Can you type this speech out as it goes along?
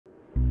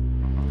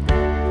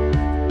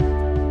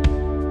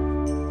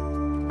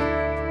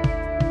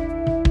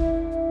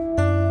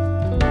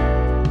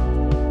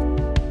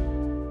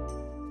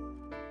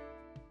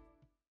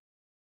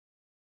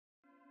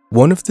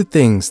One of the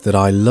things that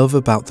I love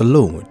about the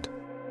Lord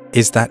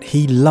is that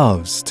He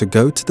loves to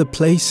go to the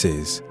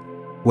places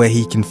where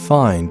He can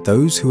find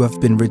those who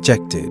have been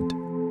rejected,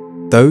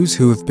 those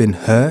who have been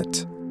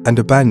hurt and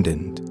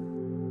abandoned.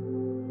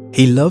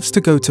 He loves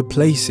to go to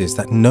places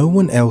that no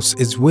one else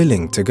is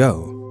willing to go.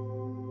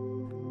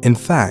 In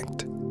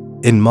fact,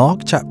 in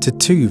Mark chapter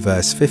 2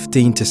 verse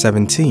 15 to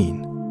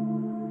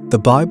 17, the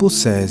Bible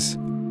says,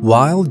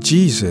 while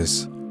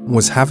Jesus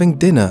was having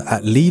dinner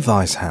at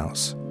Levi's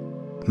house,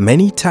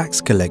 many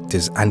tax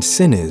collectors and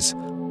sinners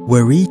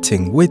were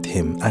eating with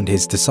him and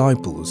his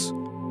disciples,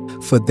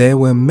 for there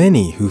were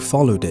many who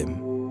followed him.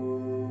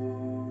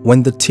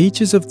 When the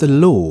teachers of the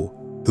law,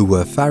 who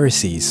were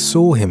Pharisees,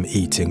 saw him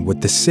eating with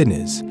the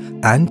sinners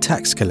and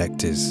tax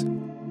collectors,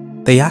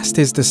 they asked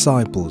his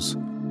disciples,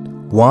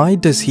 "Why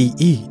does he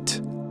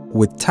eat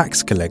with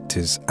tax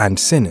collectors and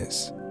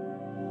sinners?"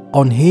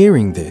 On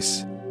hearing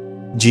this,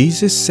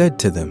 Jesus said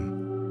to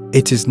them,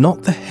 "It is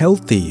not the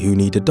healthy who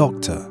need a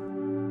doctor,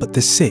 but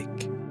the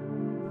sick.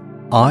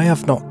 I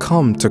have not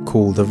come to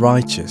call the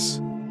righteous,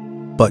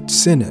 but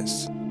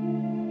sinners."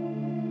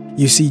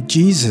 You see,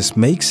 Jesus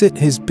makes it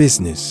his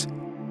business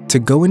to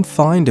go and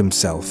find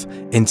himself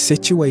in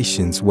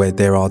situations where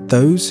there are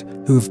those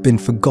who have been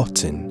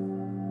forgotten,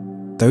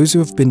 those who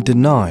have been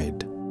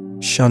denied,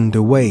 shunned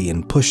away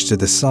and pushed to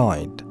the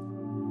side.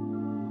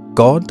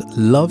 God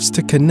loves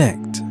to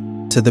connect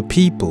to the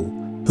people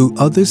who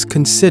others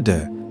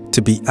consider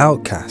to be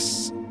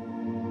outcasts.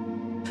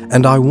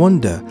 And I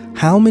wonder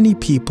how many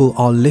people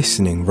are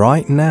listening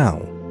right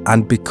now,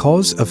 and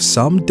because of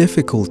some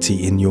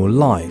difficulty in your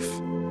life,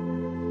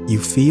 you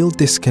feel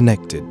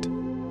disconnected.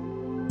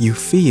 You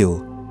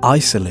feel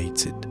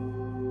isolated.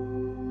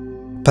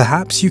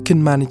 Perhaps you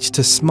can manage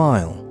to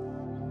smile,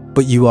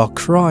 but you are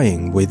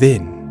crying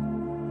within.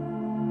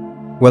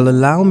 Well,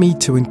 allow me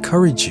to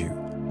encourage you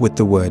with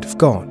the Word of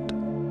God.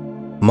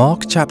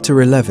 Mark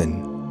chapter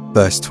 11,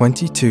 verse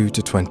 22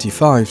 to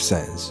 25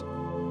 says,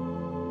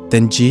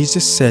 "Then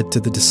Jesus said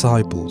to the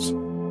disciples,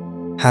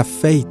 'Have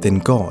faith in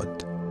God.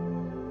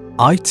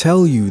 I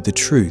tell you the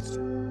truth.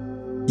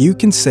 You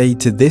can say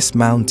to this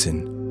mountain,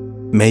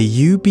 "May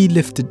you be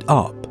lifted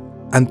up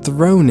and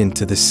thrown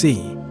into the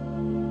sea,"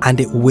 and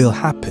it will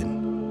happen.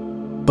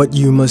 But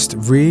you must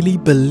really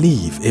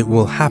believe it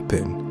will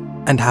happen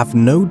and have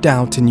no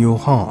doubt in your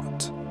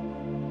heart.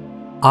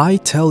 I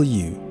tell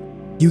you,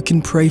 you can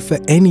pray for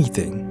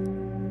anything,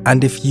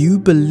 and if you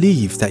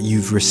believe that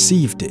you've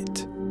received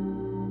it,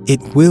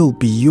 it will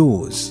be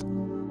yours.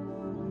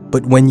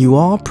 But when you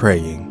are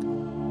praying,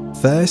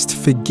 first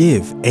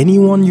forgive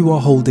anyone you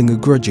are holding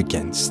a grudge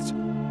against,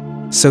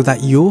 so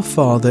that your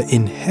Father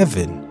in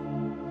heaven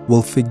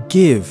will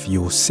forgive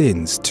your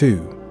sins too."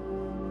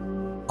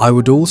 I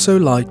would also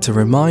like to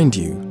remind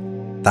you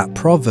that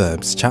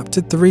Proverbs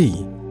chapter 3,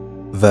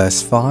 verse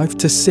 5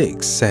 to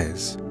 6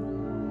 says,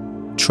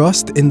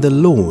 "Trust in the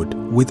Lord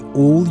with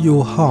all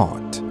your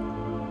heart,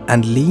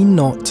 and lean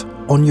not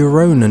on your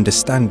own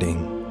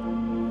understanding.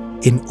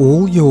 In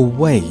all your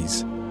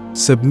ways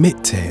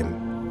submit to him,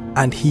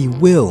 and he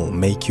will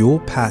make your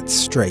paths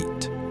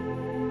straight."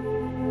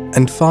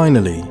 And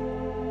finally,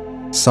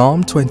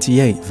 Psalm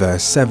 28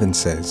 verse 7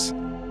 says,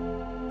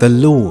 "The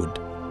Lord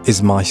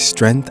is my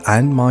strength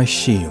and my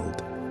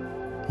shield.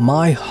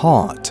 My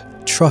heart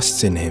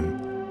trusts in him,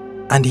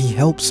 and he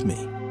helps me.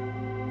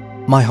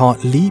 My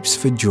heart leaps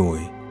for joy,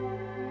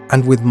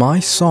 and with my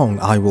song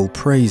I will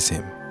praise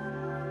him."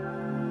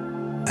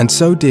 And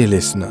so, dear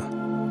listener,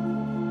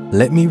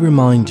 let me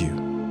remind you,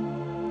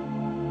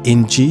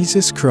 in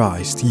Jesus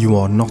Christ you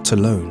are not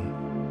alone.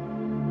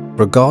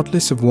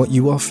 Regardless of what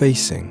you are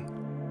facing,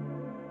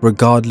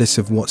 regardless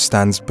of what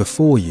stands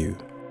before you,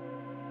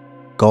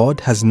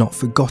 God has not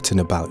forgotten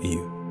about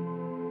you.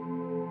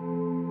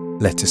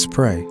 Let us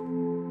pray.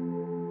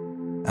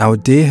 Our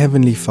dear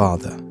Heavenly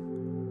Father,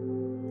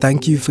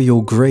 thank you for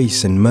your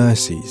grace and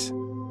mercies,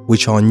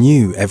 which are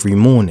new every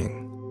morning.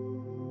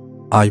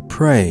 I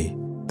pray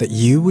that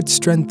you would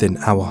strengthen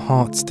our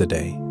hearts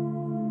today.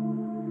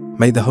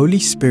 May the Holy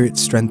Spirit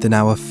strengthen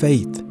our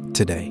faith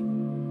today.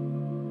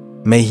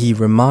 May He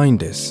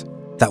remind us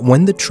that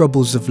when the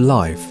troubles of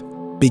life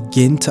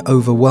begin to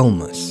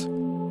overwhelm us,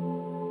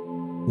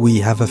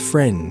 we have a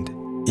friend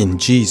in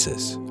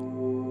Jesus.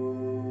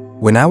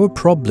 When our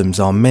problems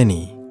are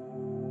many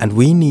and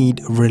we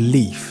need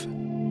relief,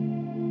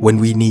 when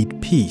we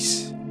need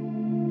peace,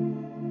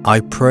 I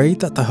pray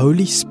that the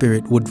Holy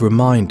Spirit would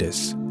remind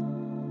us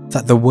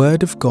that the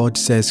Word of God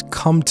says,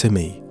 "Come to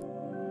me,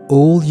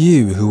 all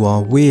you who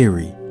are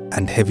weary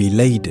and heavy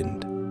laden,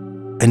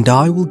 and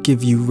I will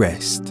give you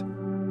rest."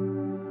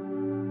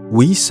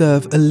 We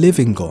serve a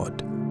living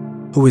God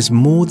who is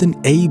more than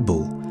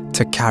able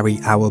to carry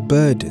our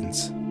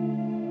burdens.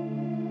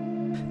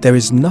 There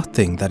is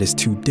nothing that is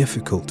too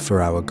difficult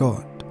for our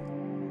God.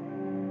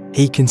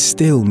 He can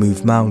still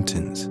move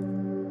mountains.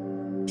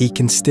 He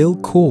can still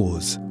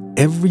cause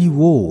every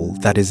wall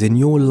that is in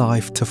your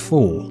life to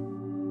fall.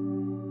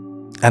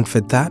 And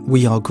for that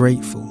we are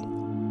grateful.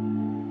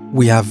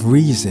 We have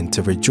reason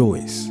to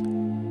rejoice.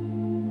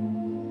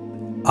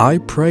 I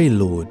pray,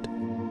 Lord,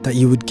 that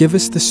you would give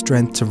us the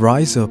strength to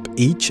rise up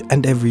each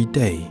and every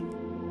day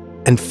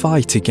and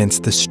fight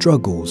against the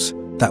struggles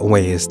that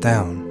weigh us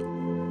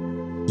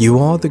down. You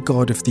are the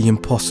God of the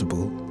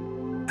impossible,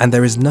 and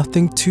there is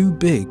nothing too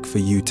big for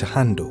you to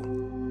handle,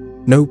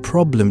 no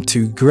problem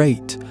too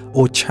great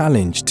or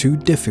challenge too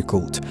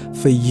difficult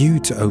for you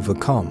to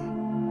overcome.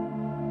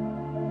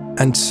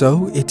 And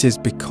so it is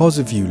because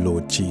of you,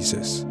 Lord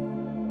Jesus,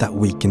 that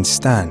we can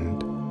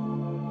stand.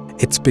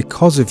 It's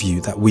because of you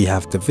that we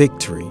have the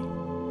victory.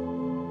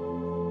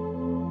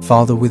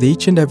 Father, with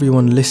each and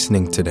everyone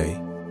listening today,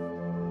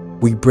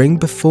 we bring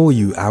before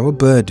you our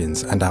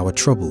burdens and our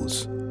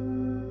troubles.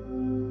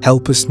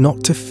 Help us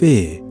not to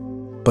fear,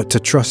 but to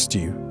trust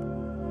you.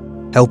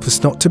 Help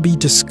us not to be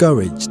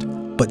discouraged,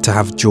 but to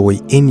have joy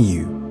in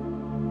you.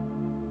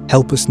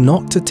 Help us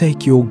not to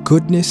take your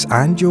goodness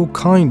and your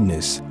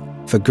kindness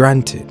for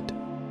granted.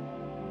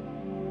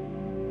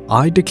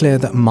 I declare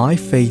that my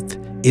faith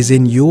is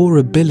in your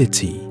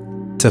ability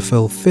to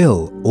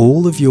fulfill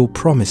all of your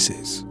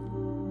promises.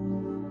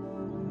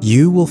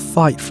 You will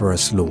fight for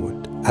us,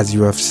 Lord, as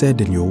you have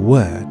said in your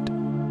word.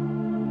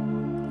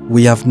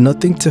 We have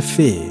nothing to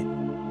fear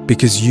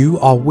because you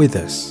are with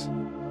us.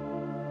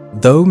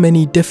 Though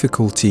many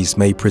difficulties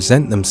may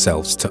present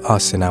themselves to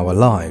us in our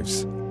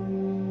lives,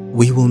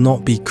 we will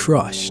not be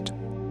crushed,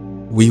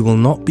 we will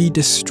not be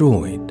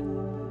destroyed,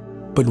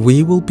 but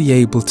we will be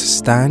able to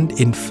stand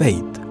in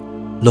faith,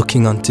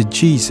 looking unto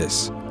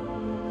Jesus,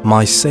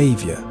 my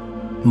Saviour,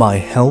 my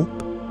help,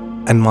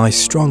 and my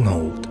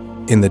stronghold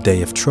in the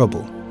day of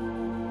trouble.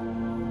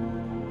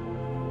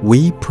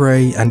 We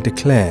pray and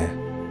declare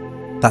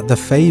that the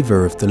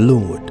favour of the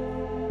Lord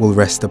will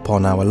rest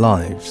upon our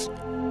lives.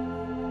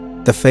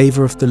 The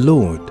favour of the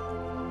Lord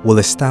will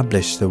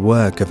establish the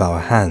work of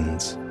our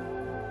hands.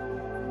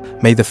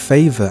 May the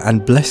favour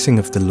and blessing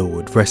of the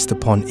Lord rest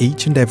upon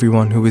each and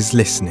everyone who is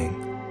listening,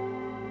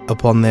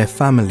 upon their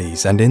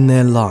families and in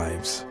their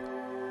lives.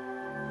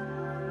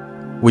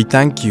 We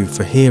thank you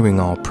for hearing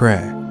our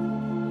prayer.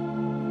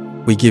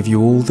 We give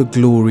you all the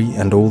glory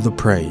and all the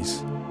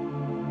praise.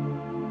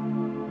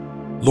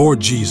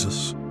 Lord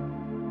Jesus,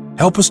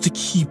 help us to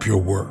keep your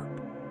word.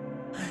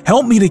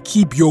 Help me to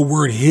keep your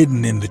word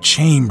hidden in the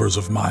chambers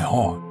of my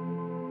heart.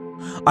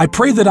 I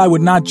pray that I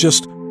would not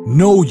just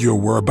know your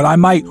word, but I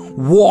might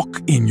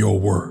walk in your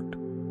word.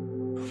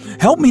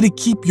 Help me to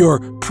keep your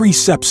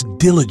precepts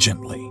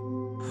diligently,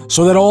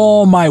 so that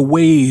all my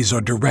ways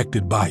are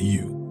directed by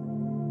you.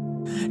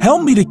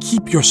 Help me to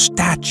keep your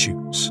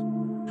statutes.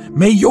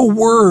 May your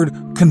word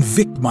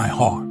convict my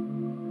heart.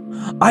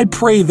 I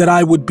pray that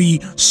I would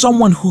be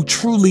someone who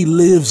truly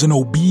lives in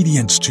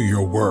obedience to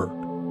your word.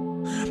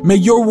 May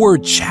your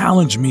word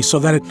challenge me so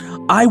that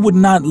I would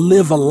not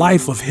live a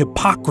life of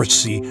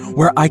hypocrisy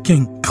where I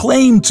can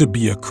claim to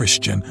be a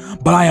Christian,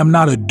 but I am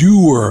not a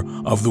doer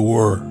of the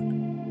word.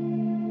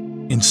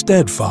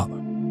 Instead, Father,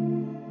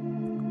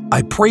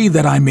 I pray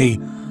that I may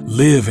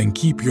live and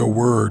keep your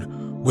word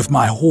with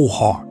my whole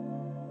heart.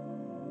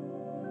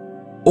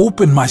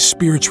 Open my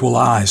spiritual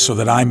eyes so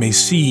that I may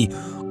see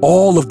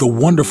all of the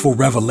wonderful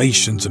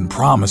revelations and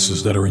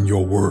promises that are in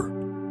your word.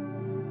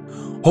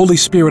 Holy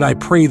Spirit, I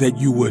pray that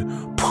you would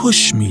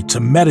push me to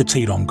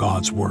meditate on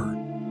God's word.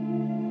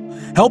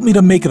 Help me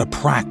to make it a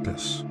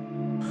practice,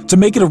 to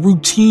make it a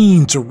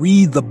routine to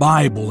read the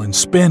Bible and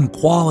spend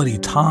quality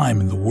time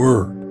in the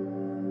word.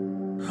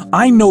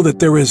 I know that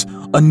there is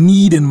a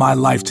need in my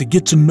life to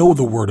get to know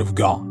the word of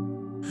God,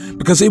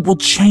 because it will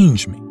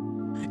change me.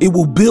 It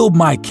will build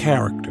my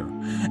character,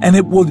 and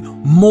it will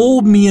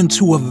mold me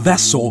into a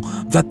vessel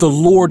that the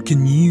Lord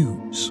can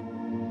use.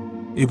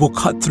 It will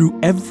cut through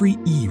every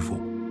evil,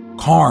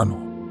 carnal,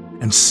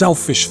 and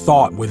selfish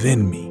thought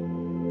within me.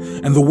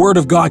 And the Word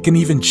of God can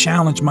even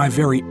challenge my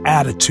very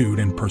attitude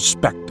and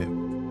perspective.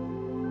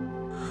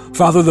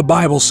 Father, the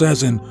Bible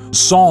says in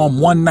Psalm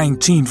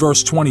 119,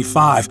 verse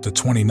 25 to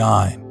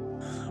 29,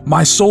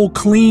 "My soul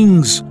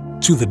clings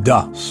to the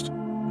dust.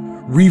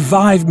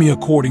 Revive me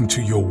according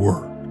to your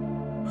word.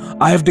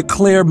 I have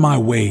declared my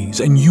ways,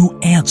 and you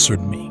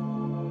answered me.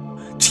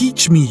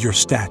 Teach me your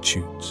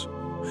statutes.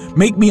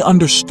 Make me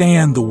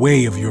understand the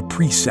way of your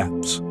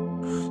precepts.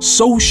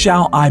 So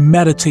shall I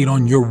meditate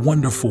on your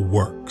wonderful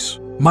works.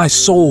 My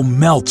soul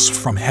melts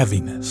from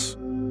heaviness.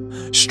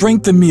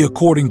 Strengthen me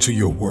according to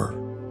your word.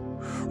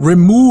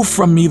 Remove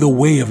from me the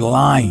way of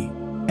lying,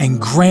 and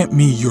grant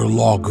me your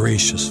law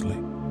graciously."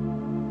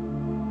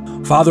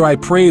 Father, I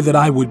pray that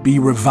I would be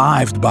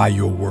revived by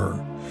your word.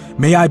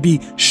 May I be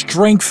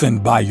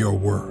strengthened by your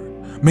word.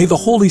 May the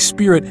Holy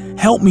Spirit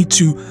help me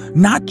to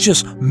not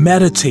just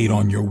meditate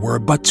on your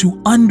word, but to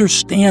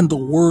understand the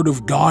word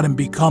of God and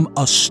become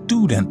a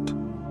student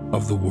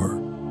of the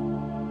word.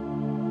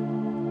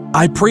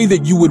 I pray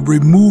that you would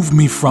remove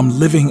me from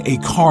living a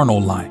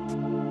carnal life.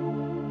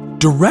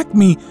 Direct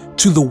me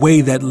to the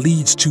way that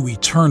leads to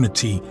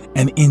eternity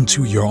and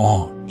into your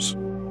arms.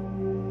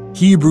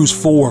 Hebrews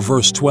 4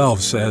 verse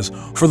 12 says,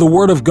 "For the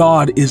word of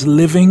God is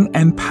living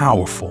and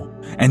powerful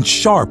and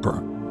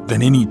sharper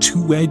than any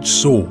two-edged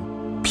sword,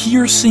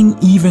 piercing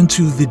even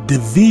to the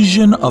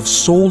division of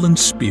soul and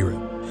spirit,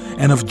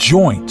 and of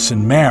joints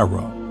and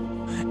marrow,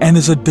 and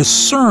is a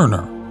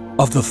discerner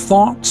of the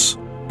thoughts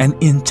and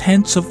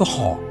intents of the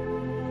heart.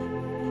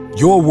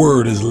 Your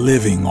word is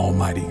living,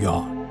 Almighty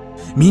God,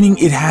 meaning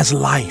it has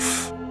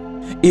life.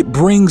 It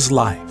brings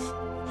life,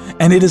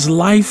 and it is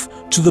life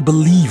to the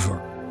believer.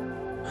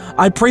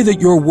 I pray that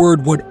your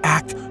word would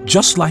act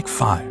just like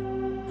fire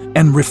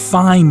and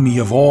refine me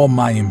of all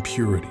my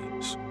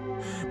impurities.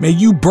 May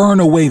you burn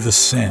away the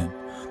sin,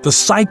 the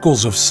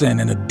cycles of sin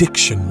and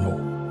addiction,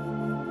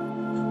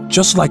 Lord.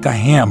 Just like a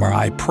hammer,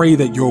 I pray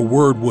that your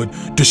word would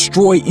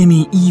destroy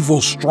any evil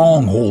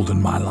stronghold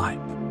in my life.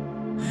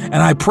 And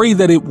I pray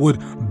that it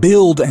would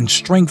build and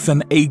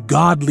strengthen a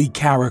godly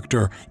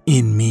character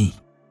in me.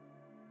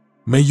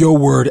 May your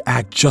word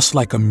act just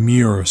like a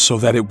mirror so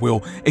that it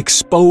will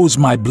expose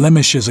my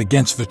blemishes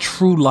against the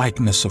true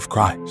likeness of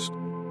Christ.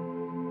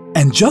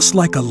 And just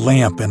like a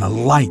lamp and a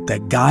light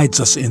that guides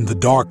us in the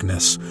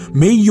darkness,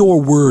 may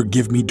your word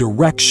give me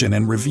direction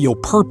and reveal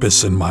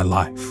purpose in my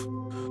life.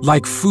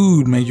 Like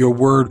food, may your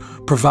word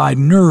provide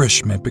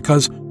nourishment,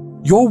 because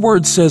your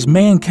word says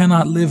man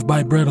cannot live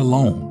by bread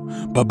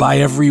alone, but by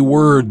every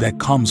word that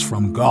comes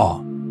from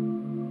God.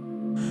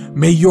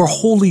 May your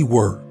holy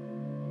word,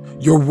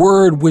 your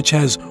word which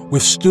has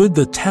withstood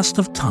the test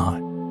of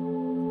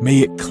time, may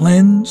it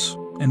cleanse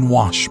and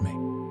wash me.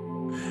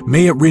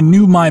 May it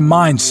renew my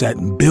mindset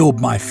and build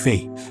my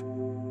faith.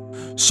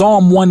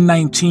 Psalm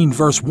 119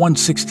 verse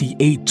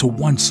 168 to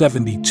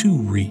 172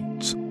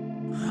 reads,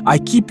 I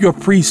keep your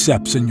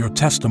precepts and your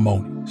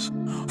testimonies,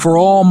 for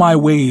all my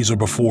ways are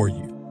before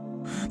you.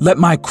 Let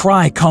my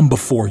cry come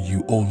before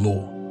you, O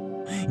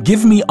Lord.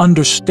 Give me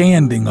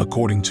understanding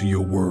according to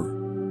your word.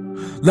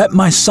 Let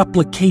my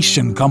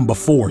supplication come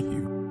before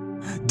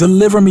you.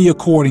 Deliver me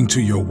according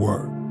to your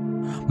word.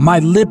 My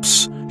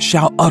lips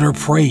shall utter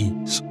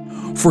praise.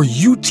 For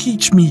you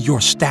teach me your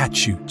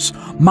statutes.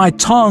 My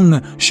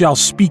tongue shall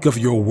speak of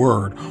your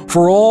word,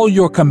 for all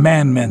your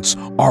commandments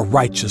are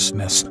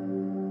righteousness.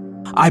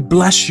 I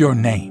bless your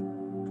name,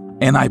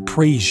 and I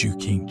praise you,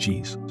 King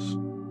Jesus.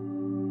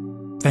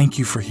 Thank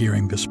you for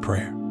hearing this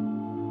prayer.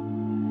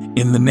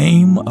 In the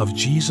name of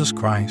Jesus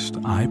Christ,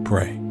 I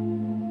pray.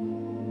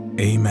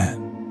 Amen.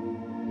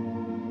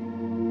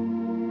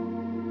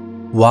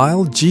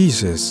 While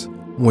Jesus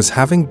was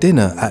having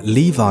dinner at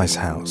Levi's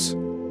house,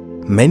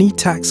 many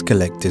tax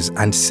collectors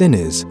and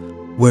sinners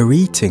were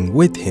eating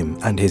with him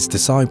and his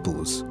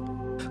disciples,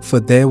 for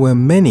there were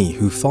many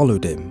who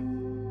followed him.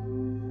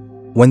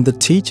 When the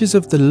teachers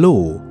of the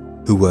law,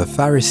 who were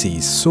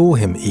Pharisees, saw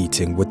him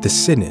eating with the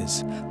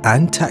sinners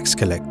and tax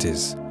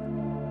collectors,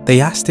 they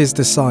asked his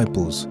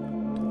disciples,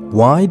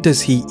 "Why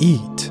does he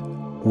eat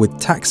with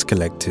tax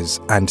collectors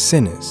and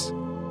sinners?"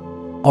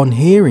 On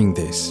hearing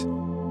this,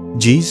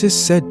 Jesus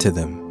said to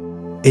them,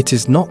 "It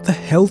is not the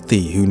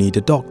healthy who need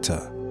a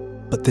doctor,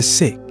 but the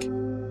sick.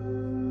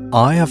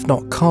 I have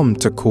not come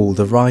to call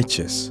the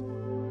righteous,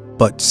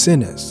 but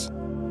sinners."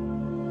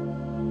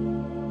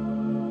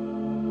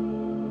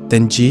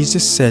 Then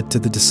Jesus said to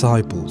the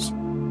disciples,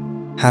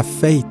 "Have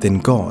faith in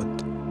God.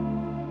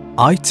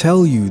 I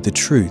tell you the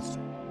truth.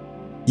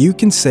 You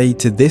can say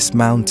to this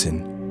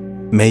mountain,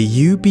 'May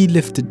you be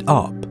lifted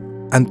up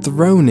and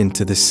thrown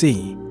into the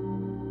sea,'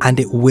 and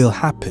it will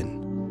happen.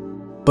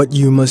 But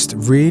you must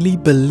really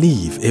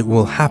believe it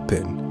will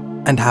happen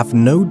and have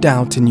no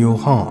doubt in your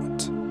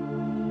heart.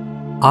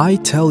 I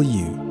tell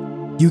you,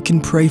 you can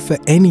pray for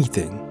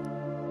anything,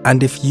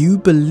 and if you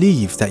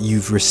believe that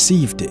you've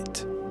received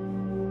it,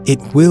 it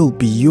will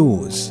be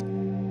yours.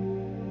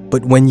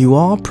 But when you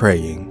are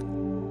praying,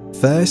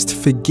 first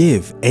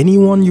forgive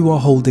anyone you are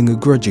holding a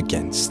grudge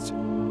against,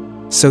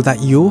 so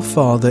that your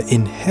Father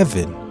in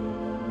heaven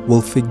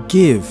will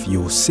forgive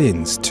your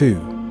sins too.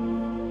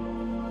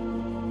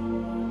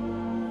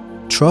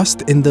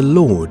 Trust in the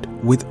Lord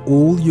with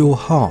all your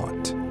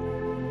heart,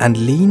 and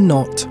lean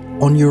not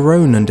on your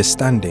own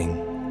understanding.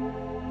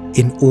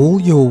 In all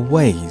your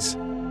ways,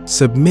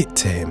 submit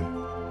to him,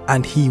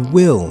 and he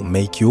will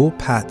make your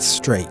paths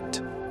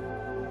straight."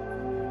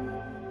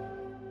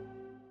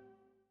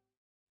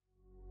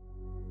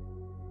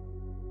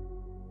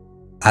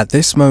 At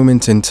this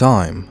moment in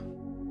time,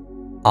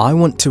 I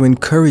want to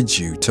encourage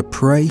you to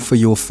pray for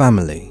your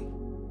family.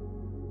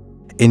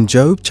 In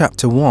Job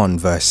chapter 1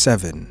 verse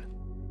 7,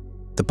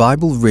 the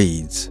Bible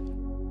reads,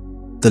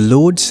 "The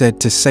Lord said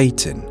to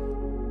Satan,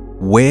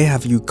 'Where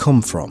have you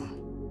come from?'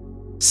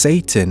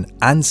 Satan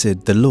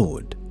answered the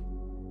Lord,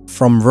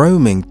 'From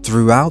roaming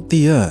throughout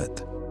the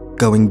earth,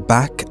 going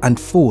back and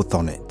forth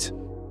on it.'"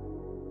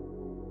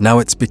 Now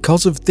it's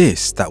because of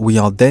this that we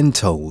are then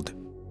told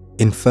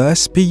in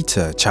 1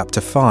 Peter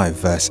chapter 5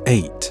 verse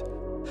 8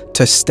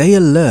 to stay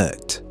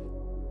alert.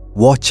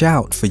 Watch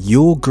out for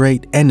your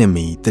great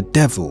enemy, the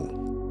devil.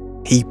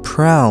 He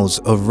prowls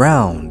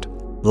around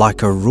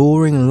like a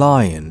roaring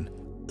lion,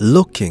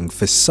 looking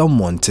for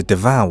someone to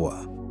devour.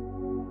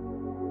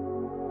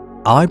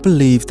 I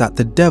believe that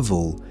the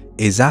devil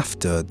is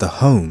after the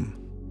home.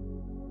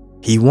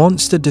 He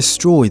wants to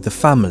destroy the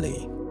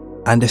family,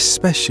 and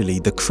especially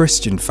the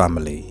Christian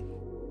family.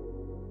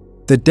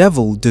 The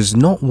devil does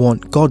not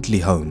want godly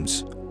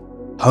homes,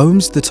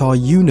 homes that are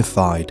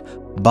unified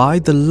by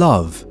the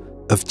love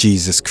of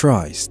Jesus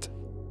Christ.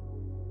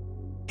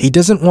 He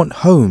doesn't want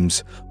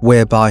homes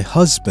whereby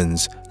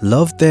husbands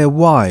love their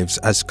wives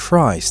as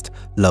Christ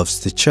loves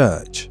the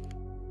church.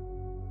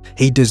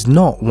 He does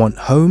not want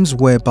homes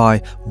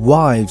whereby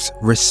wives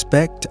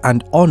respect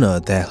and honor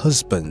their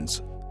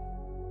husbands.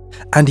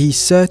 And he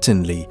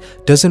certainly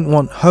doesn't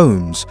want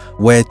homes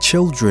where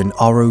children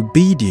are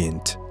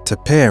obedient to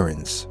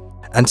parents.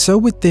 And so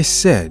with this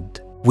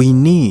said, we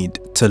need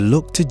to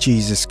look to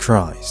Jesus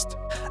Christ.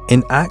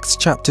 In Acts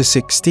chapter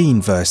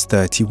 16 verse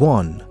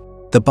 31,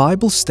 the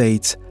Bible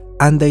states,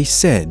 "And they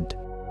said,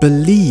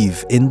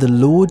 'Believe in the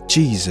Lord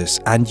Jesus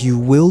and you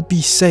will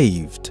be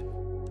saved,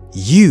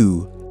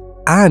 you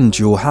and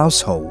your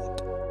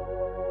household.'"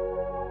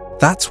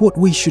 That's what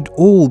we should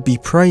all be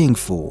praying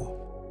for.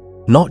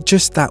 Not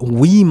just that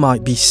we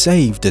might be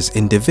saved as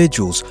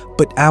individuals,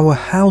 but our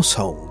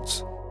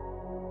households.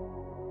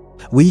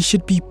 We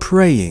should be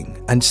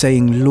praying and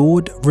saying,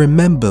 "Lord,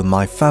 remember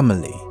my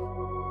family.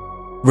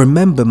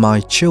 Remember my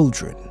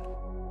children."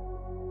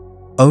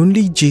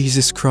 Only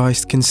Jesus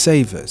Christ can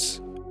save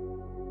us.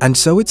 And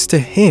so it's to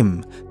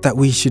Him that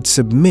we should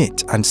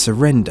submit and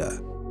surrender.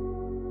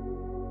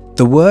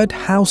 The word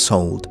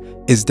household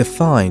is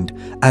defined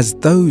as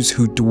those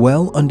who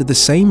dwell under the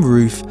same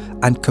roof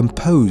and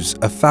compose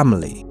a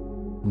family.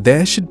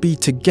 There should be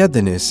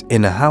togetherness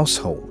in a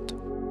household.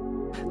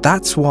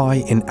 That's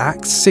why in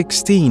Acts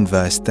 16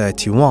 verse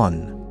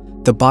 31,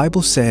 the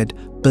Bible said,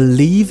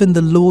 "Believe in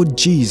the Lord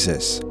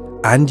Jesus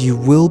and you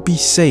will be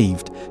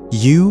saved,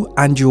 you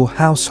and your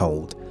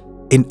household."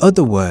 In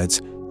other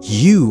words,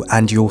 you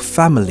and your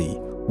family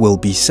will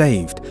be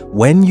saved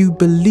when you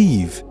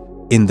believe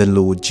in the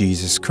Lord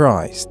Jesus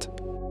Christ.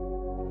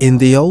 In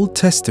the Old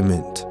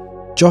Testament,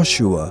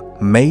 Joshua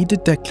made a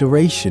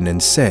declaration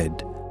and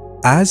said,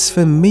 "As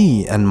for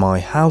me and my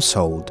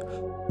household,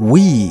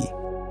 we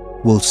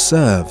will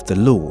serve the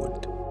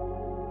Lord."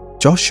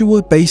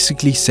 Joshua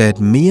basically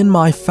said, me and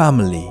my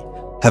family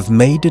have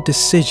made a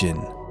decision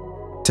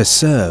to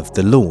serve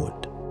the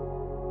Lord.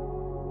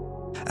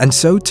 And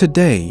so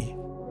today,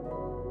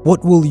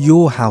 what will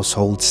your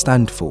household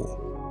stand for?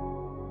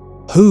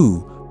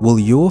 Who will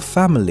your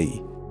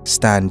family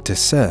stand to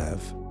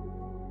serve?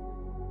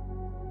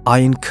 I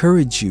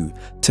encourage you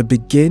to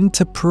begin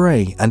to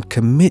pray and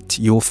commit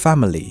your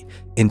family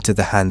into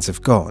the hands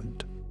of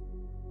God.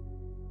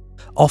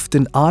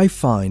 Often I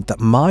find that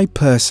my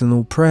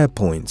personal prayer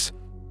points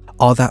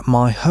are that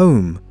my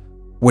home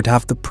would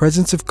have the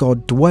presence of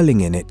God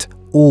dwelling in it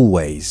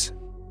always.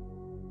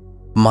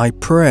 My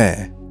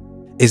prayer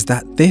is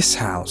that this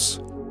house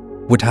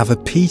would have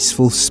a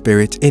peaceful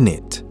spirit in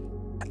it,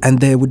 and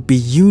there would be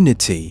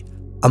unity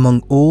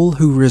among all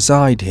who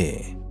reside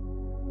here.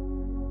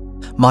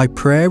 My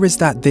prayer is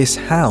that this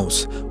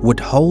house would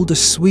hold a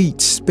sweet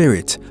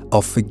spirit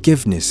of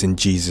forgiveness in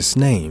Jesus'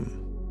 name.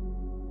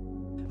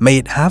 May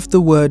it have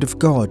the Word of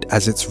God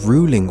as its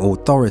ruling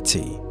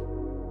authority.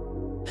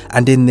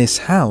 And in this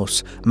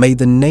house, may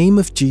the name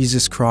of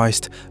Jesus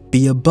Christ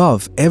be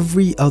above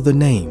every other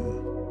name.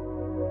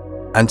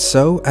 And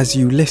so, as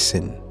you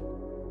listen,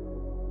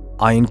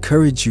 I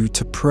encourage you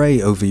to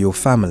pray over your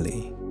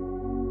family.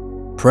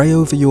 Pray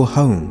over your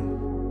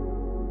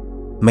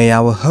home. May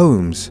our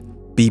homes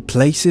be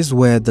places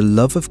where the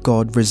love of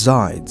God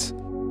resides,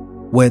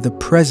 where the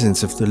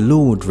presence of the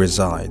Lord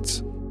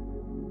resides.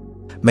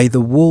 May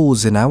the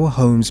walls in our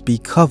homes be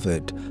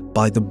covered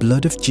by the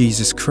blood of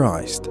Jesus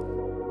Christ,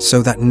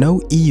 so that no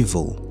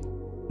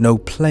evil, no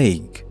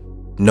plague,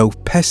 no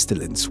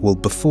pestilence will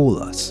befall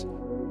us.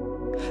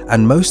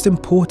 And most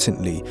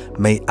importantly,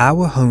 may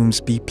our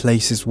homes be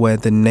places where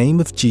the name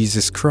of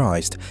Jesus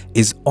Christ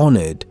is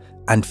honored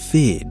and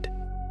feared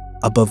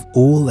above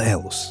all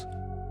else.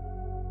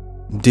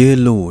 Dear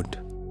Lord,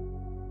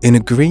 in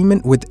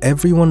agreement with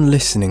everyone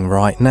listening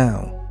right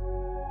now,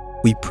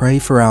 we pray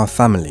for our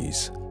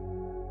families.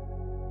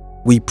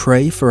 We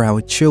pray for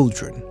our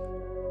children.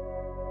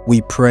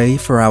 We pray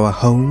for our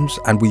homes,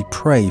 and we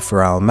pray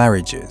for our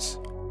marriages.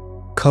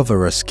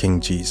 Cover us, King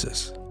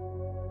Jesus.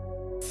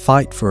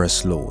 Fight for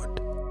us, Lord.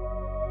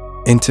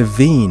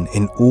 Intervene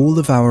in all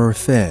of our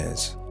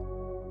affairs.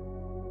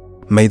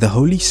 May the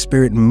Holy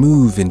Spirit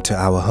move into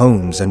our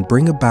homes and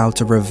bring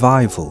about a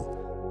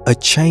revival, a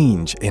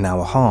change in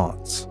our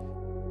hearts.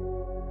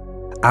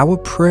 Our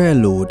prayer,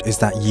 Lord, is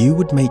that you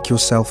would make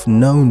yourself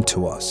known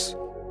to us.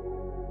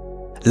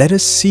 Let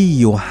us see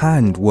your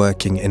hand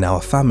working in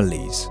our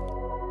families.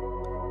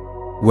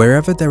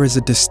 Wherever there is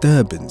a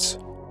disturbance,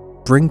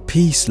 bring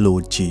peace,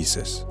 Lord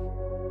Jesus.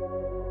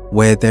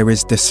 Where there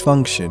is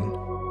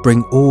dysfunction,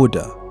 bring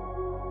order.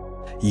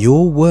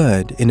 Your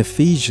word in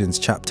Ephesians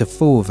chapter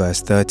 4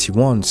 verse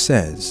 31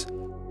 says,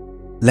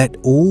 "Let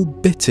all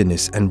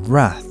bitterness and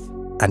wrath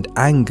and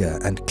anger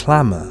and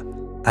clamour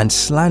and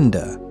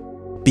slander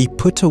be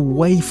put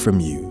away from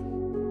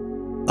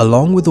you,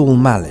 along with all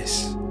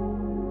malice."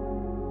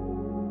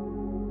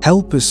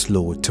 Help us,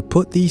 Lord, to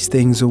put these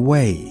things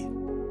away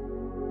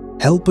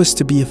Help us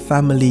to be a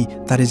family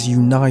that is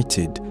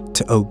united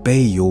to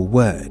obey your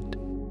word.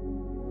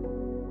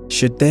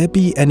 Should there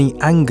be any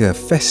anger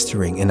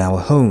festering in our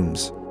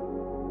homes,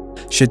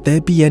 should there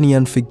be any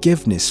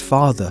unforgiveness,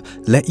 Father,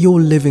 let your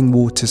living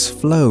waters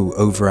flow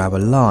over our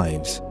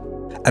lives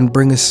and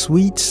bring a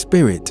sweet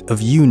spirit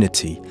of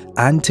unity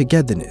and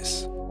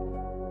togetherness.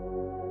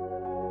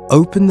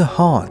 Open the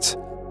heart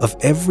of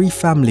every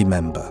family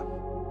member,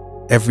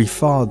 every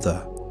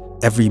father,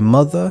 every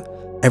mother,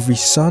 every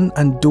son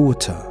and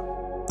daughter.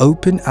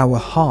 Open our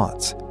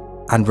hearts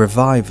and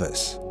revive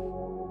us.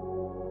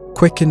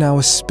 Quicken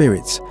our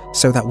spirits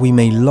so that we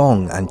may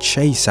long and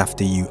chase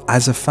after you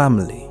as a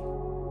family.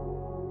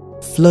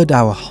 Flood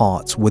our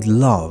hearts with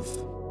love,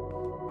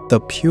 the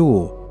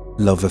pure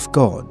love of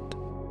God.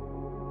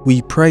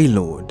 We pray,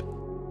 Lord,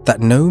 that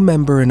no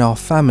member in our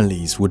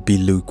families would be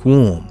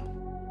lukewarm,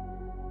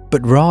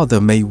 but rather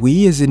may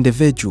we as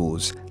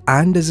individuals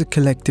and as a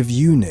collective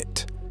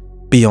unit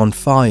be on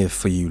fire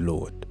for you,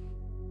 Lord.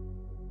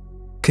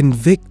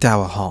 Convict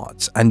our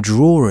hearts and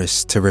draw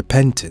us to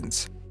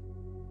repentance.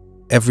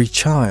 Every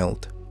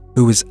child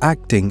who is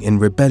acting in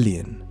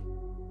rebellion,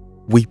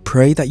 we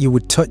pray that you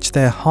would touch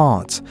their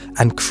hearts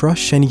and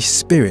crush any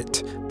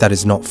spirit that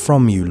is not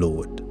from you,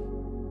 Lord.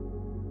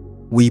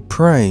 We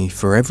pray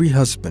for every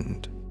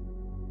husband.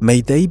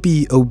 May they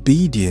be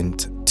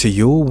obedient to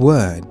your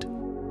word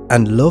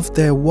and love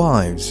their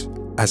wives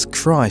as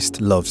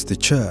Christ loves the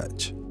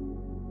church.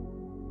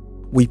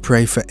 We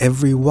pray for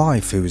every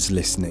wife who is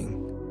listening.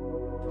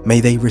 May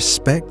they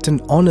respect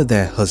and honor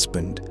their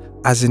husband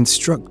as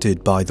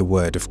instructed by the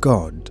word of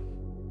God.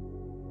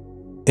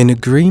 In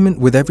agreement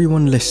with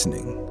everyone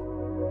listening,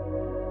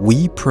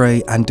 we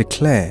pray and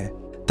declare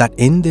that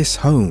in this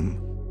home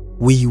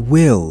we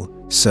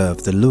will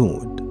serve the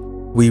Lord.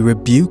 We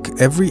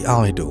rebuke every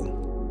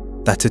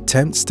idol that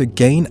attempts to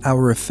gain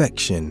our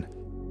affection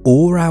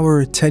or our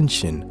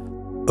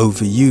attention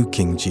over you,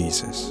 King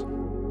Jesus.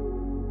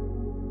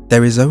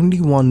 There is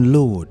only one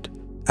Lord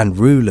and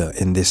ruler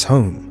in this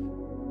home,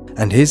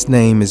 and his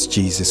name is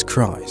Jesus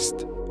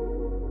Christ.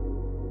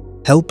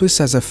 Help us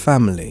as a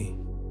family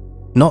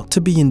not to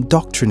be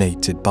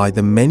indoctrinated by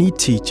the many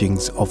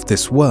teachings of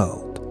this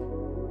world.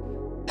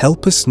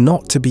 Help us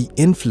not to be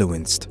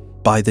influenced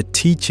by the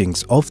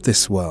teachings of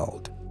this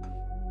world,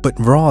 but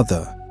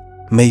rather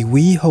may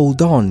we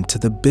hold on to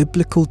the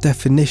biblical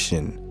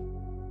definition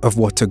of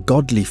what a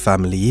godly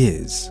family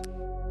is.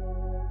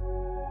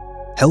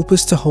 Help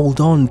us to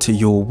hold on to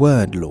your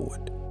word,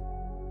 Lord.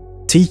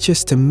 Teach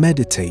us to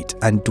meditate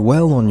and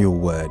dwell on your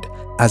word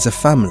as a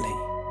family.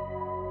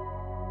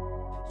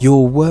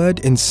 Your word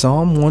in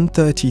Psalm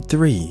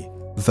 133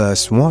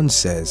 verse 1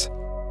 says,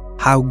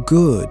 "How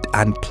good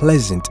and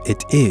pleasant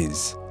it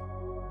is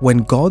when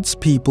God's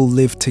people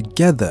live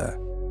together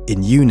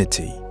in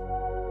unity."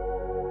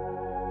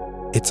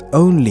 It's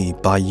only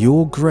by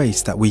your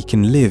grace that we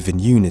can live in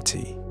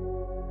unity.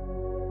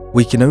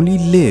 We can only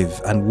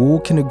live and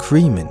walk in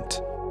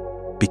agreement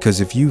because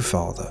of you,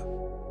 Father.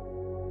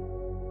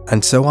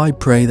 And so I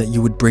pray that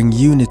you would bring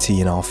unity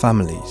in our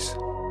families.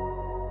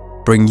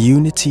 Bring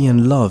unity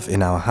and love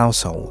in our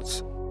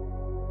households.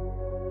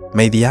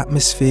 May the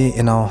atmosphere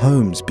in our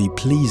homes be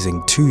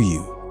pleasing to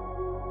you.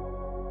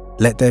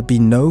 Let there be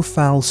no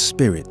foul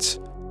spirits,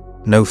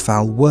 no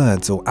foul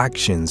words or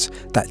actions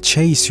that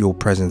chase your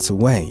presence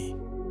away.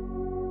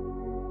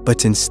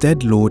 But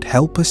instead, Lord,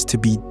 help us to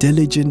be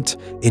diligent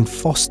in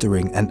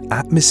fostering an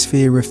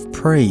atmosphere of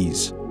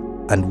praise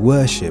and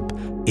worship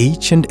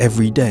each and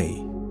every day.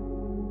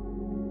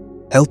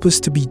 Help us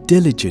to be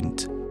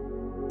diligent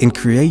in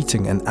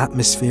creating an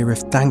atmosphere of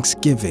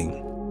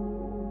thanksgiving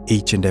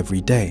each and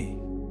every day.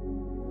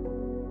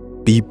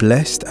 Be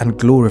blessed and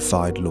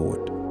glorified,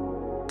 Lord.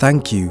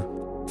 Thank you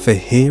for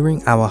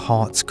hearing our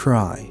heart's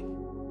cry.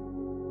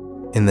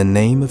 In the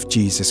name of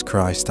Jesus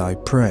Christ I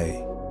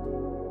pray.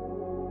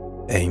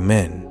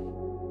 Amen.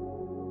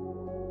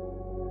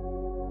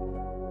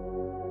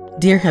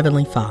 Dear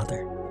Heavenly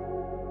Father,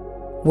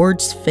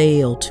 words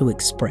fail to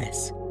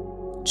express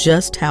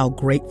just how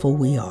grateful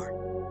we are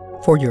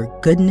for your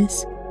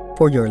goodness,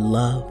 for your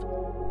love,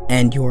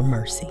 and your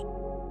mercy.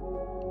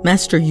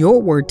 Master, your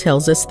word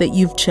tells us that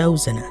you've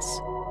chosen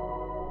us.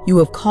 You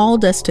have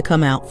called us to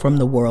come out from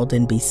the world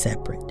and be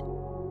separate.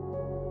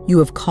 You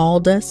have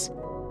called us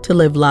to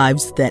live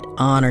lives that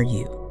honor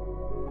you,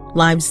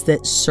 lives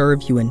that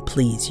serve you and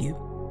please you.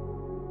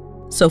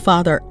 So,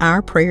 Father,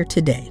 our prayer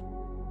today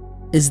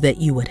is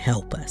that you would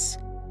help us.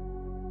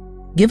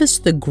 Give us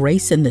the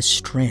grace and the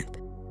strength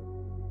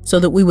so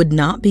that we would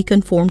not be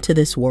conformed to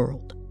this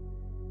world,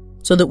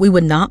 so that we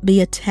would not be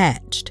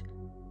attached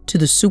to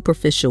the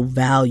superficial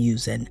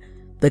values and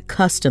the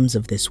customs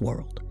of this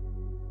world.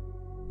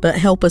 But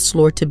help us,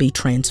 Lord, to be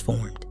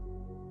transformed.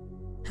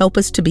 Help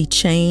us to be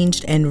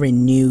changed and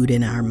renewed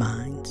in our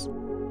minds.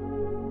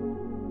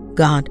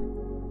 God,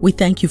 we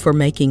thank you for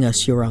making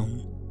us your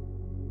own.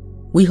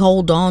 We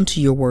hold on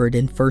to your word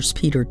in 1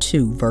 Peter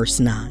 2,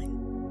 verse 9,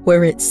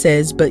 where it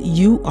says, "But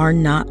you are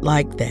not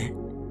like that,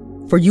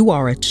 for you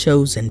are a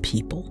chosen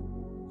people.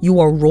 You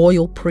are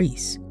royal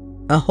priests,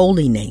 a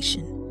holy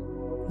nation,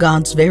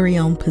 God's very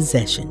own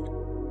possession.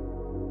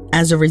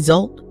 As a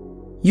result,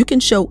 you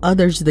can show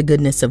others the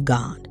goodness of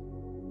God,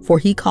 for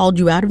He called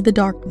you out of the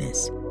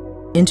darkness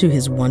into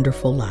His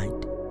wonderful light.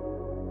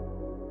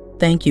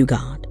 Thank you,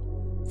 God,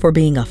 for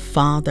being a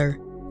father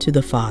to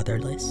the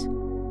fatherless.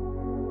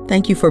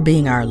 Thank you for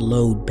being our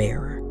load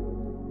bearer.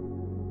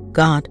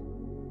 God,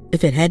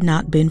 if it had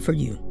not been for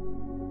you,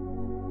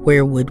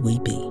 where would we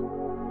be?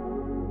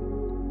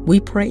 We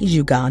praise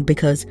you, God,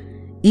 because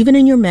even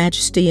in your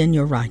majesty and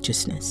your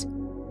righteousness,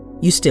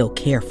 you still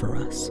care for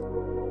us.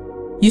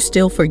 You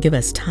still forgive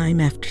us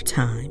time after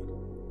time,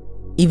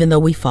 even though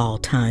we fall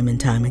time and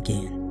time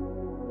again.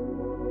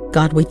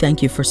 God, we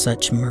thank you for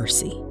such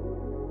mercy.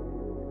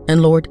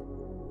 And Lord,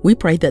 we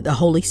pray that the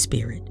Holy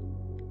Spirit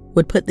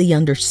would put the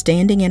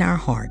understanding in our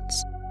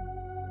hearts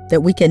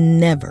that we can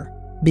never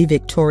be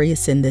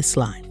victorious in this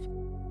life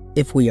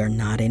if we are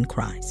not in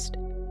Christ.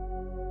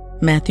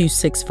 Matthew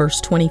 6 verse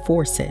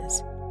 24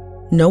 says,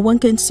 "No one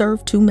can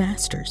serve two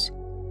masters,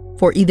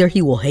 for either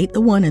he will hate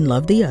the one and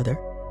love the other,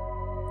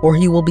 or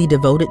he will be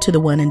devoted to the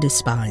one and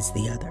despise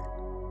the other."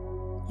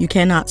 You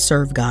cannot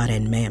serve God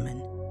and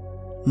mammon,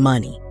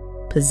 money,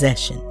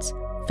 possessions,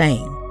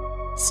 fame,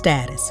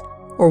 status,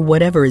 or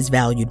whatever is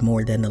valued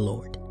more than the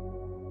Lord.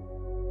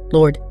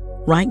 Lord,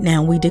 right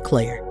now we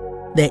declare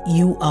that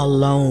you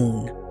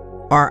alone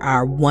are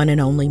our one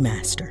and only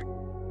master.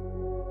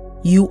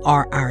 You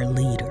are our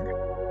leader.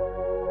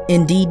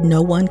 Indeed,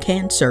 no one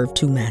can serve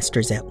two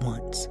masters at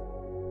once.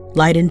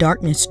 Light and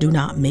darkness do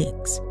not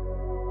mix.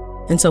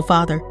 And so,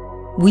 Father,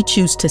 we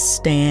choose to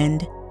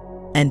stand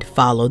and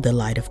follow the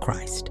light of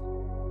Christ.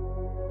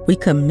 We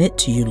commit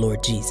to you,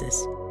 Lord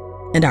Jesus,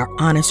 and our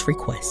honest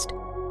request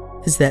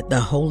is that the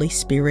Holy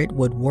Spirit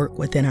would work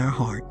within our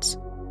hearts,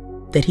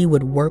 that He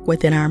would work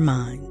within our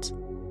minds,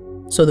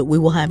 so that we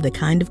will have the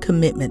kind of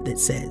commitment that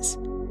says,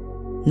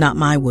 "Not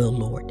my will,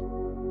 Lord,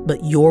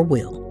 but your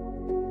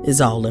will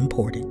is all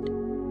important."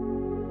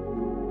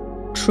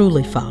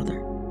 Truly,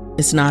 Father,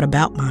 it's not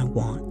about my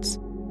wants.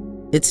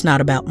 It's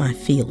not about my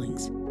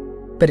feelings,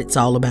 but it's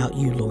all about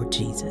you, Lord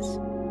Jesus.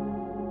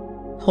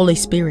 Holy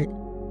Spirit,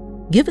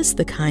 give us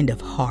the kind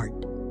of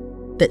heart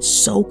that's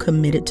so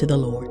committed to the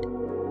Lord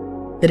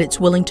that it's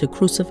willing to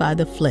crucify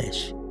the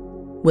flesh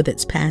with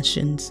its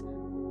passions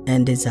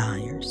and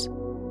desires.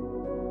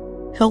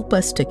 Help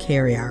us to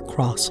carry our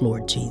cross,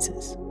 Lord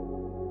Jesus.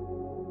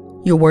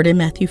 Your word in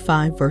Matthew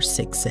 5 verse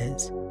 6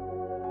 says,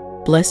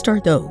 "Blessed are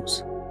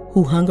those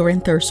who hunger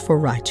and thirst for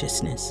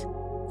righteousness,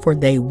 for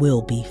they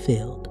will be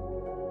filled."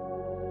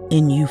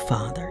 In you,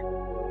 Father,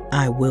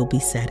 I will be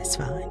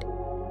satisfied.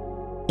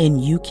 In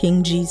you,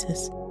 King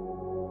Jesus,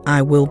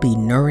 I will be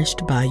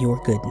nourished by your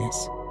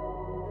goodness.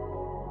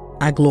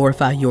 I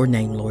glorify your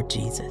name, Lord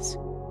Jesus.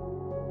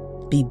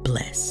 Be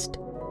blessed,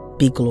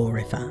 be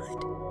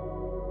glorified.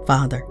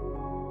 Father,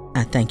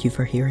 I thank you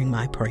for hearing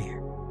my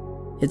prayer.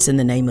 It's in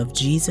the name of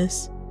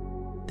Jesus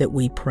that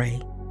we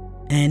pray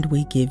and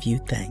we give you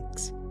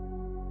thanks.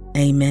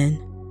 Amen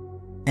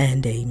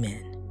and amen.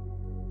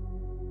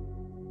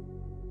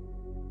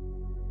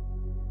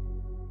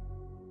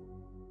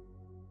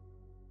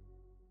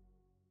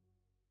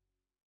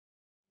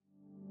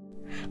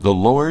 The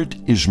Lord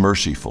is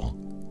merciful.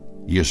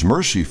 He is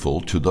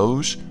merciful to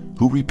those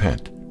who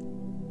repent.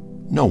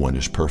 No one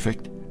is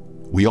perfect.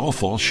 We all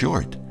fall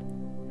short.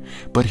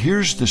 But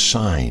here's the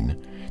sign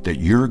that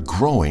you're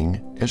growing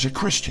as a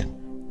Christian.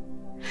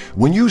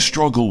 When you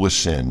struggle with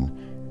sin,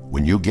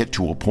 when you get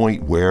to a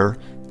point where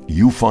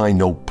you find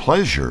no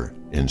pleasure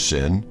in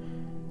sin,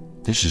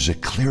 this is a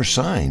clear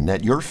sign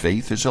that your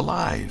faith is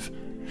alive.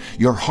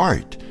 Your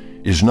heart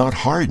is not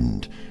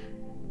hardened,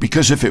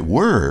 because if it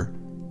were,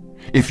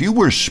 if you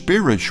were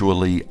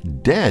spiritually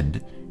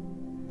dead,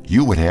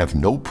 you would have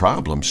no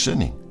problem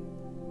sinning.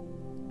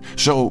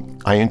 So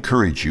I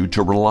encourage you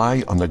to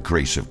rely on the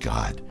grace of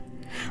God.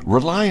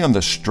 Rely on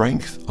the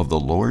strength of the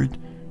Lord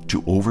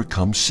to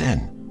overcome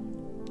sin.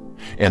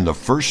 And the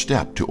first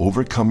step to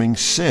overcoming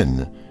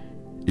sin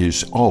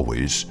is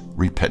always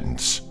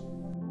repentance.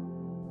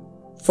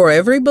 For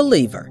every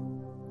believer,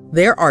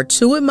 there are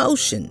two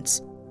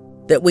emotions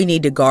that we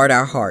need to guard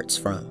our hearts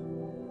from.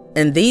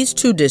 And these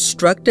two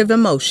destructive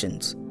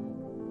emotions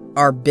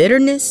are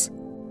bitterness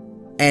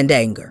and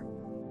anger.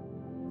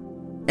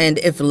 And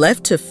if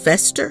left to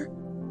fester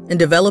and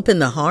develop in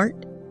the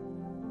heart,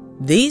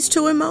 these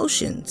two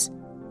emotions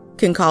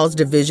can cause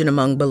division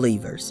among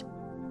believers.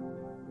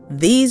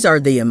 These are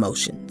the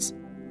emotions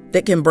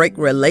that can break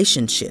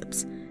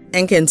relationships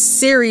and can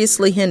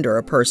seriously hinder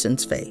a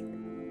person's faith.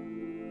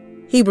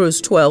 Hebrews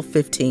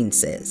 12:15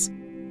 says,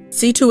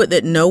 "See to it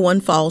that no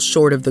one falls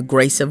short of the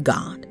grace of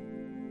God,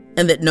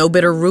 and that no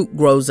bitter root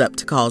grows up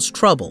to cause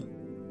trouble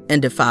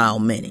and defile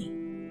many."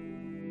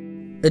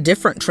 A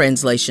different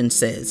translation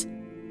says,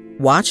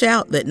 "Watch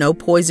out that no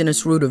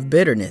poisonous root of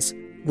bitterness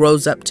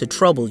grows up to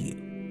trouble you,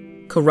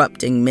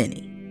 corrupting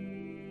many."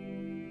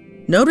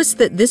 Notice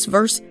that this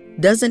verse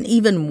doesn't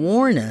even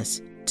warn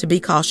us to be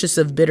cautious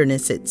of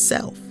bitterness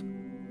itself.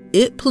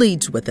 It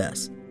pleads with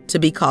us to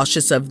be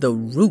cautious of the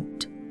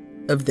root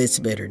of this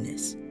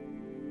bitterness.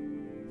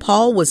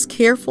 Paul was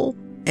careful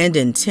and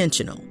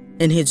intentional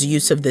in his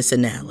use of this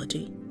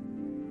analogy.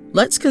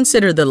 Let's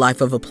consider the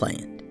life of a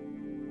plant.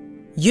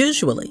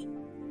 Usually,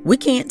 we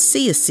can't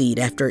see a seed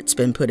after it's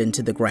been put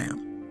into the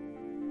ground,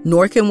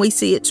 nor can we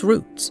see its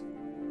roots,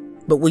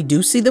 but we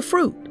do see the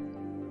fruit,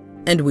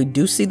 and we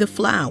do see the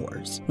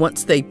flowers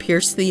once they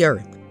pierce the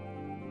earth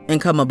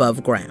and come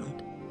above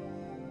ground.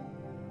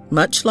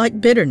 Much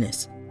like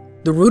bitterness,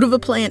 the root of a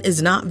plant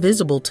is not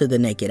visible to the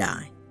naked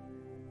eye.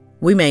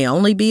 We may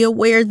only be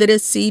aware that a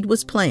seed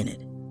was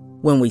planted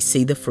when we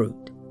see the fruit.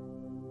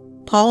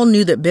 Paul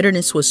knew that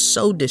bitterness was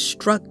so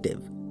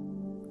destructive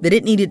that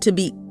it needed to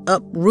be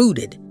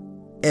uprooted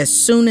as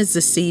soon as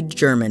the seed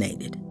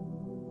germinated.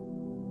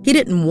 He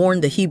didn't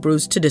warn the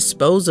Hebrews to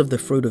dispose of the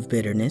fruit of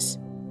bitterness.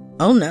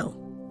 Oh no.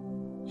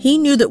 He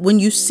knew that when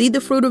you see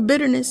the fruit of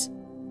bitterness,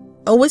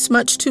 it's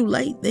much too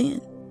late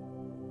then.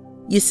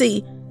 You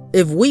see,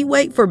 if we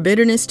wait for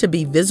bitterness to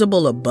be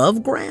visible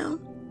above ground,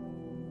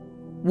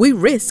 we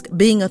risk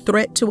being a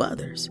threat to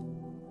others.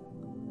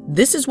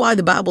 This is why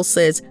the Bible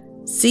says,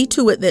 "See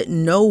to it that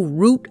no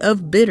root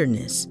of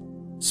bitterness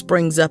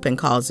springs up and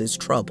causes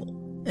trouble,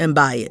 and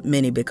by it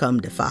many become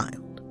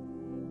defiled."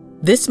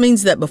 This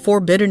means that before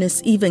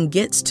bitterness even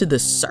gets to the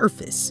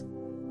surface,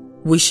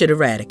 we should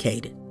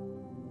eradicate it.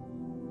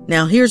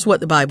 Now here's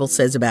what the Bible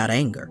says about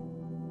anger.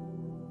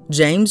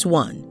 James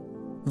 1,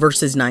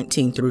 verses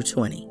 19 through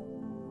 20.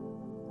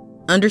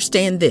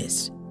 Understand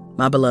this,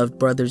 my beloved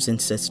brothers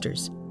and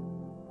sisters.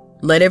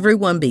 Let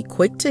everyone be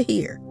quick to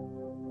hear,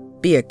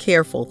 be a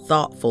careful,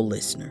 thoughtful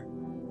listener,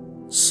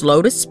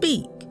 slow to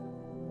speak,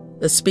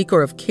 a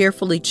speaker of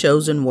carefully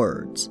chosen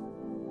words,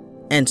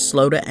 and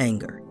slow to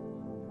anger,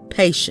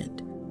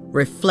 patient,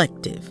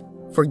 reflective,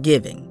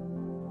 forgiving.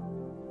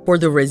 For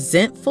the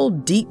resentful,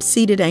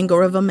 deep-seated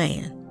anger of a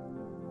man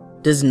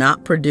does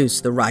not produce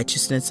the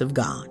righteousness of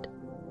God,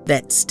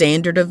 that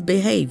standard of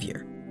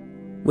behavior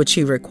which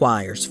He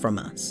requires from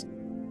us.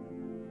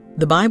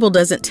 The Bible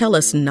doesn't tell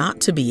us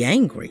not to be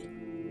angry.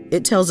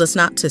 It tells us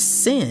not to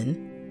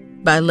sin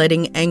by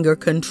letting anger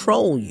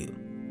control you.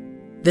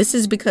 This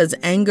is because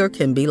anger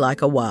can be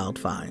like a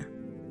wildfire.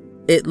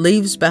 It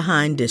leaves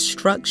behind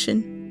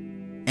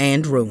destruction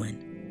and ruin.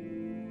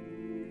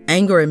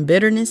 Anger and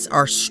bitterness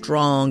are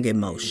strong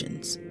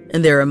emotions,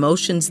 and they're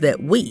emotions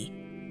that we,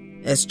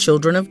 as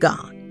children of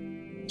God,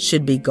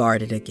 should be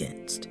guarded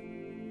against.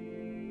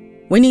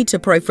 We need to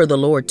pray for the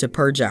Lord to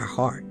purge our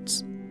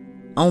hearts.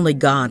 Only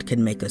God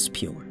can make us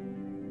pure.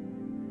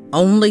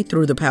 Only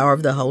through the power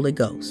of the Holy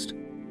Ghost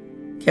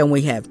can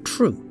we have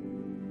true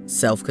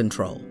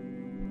self-control.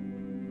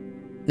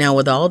 Now,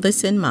 with all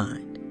this in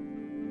mind,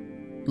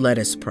 let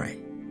us pray.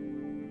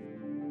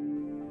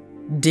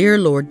 Dear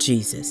Lord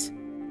Jesus,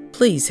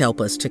 please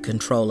help us to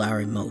control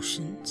our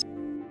emotions.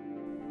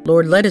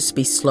 Lord, let us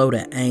be slow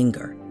to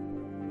anger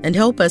and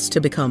help us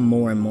to become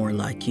more and more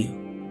like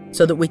You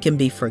so that we can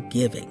be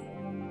forgiving,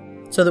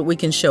 so that we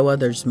can show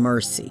others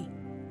mercy,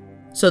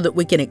 so that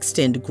we can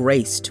extend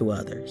grace to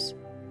others.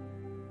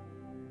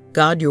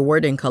 God, Your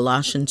word in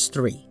Colossians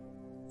 3,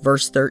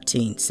 verse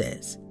 13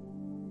 says,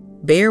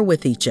 "Bear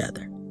with each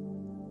other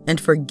and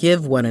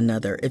forgive one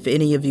another if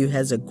any of you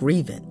has a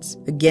grievance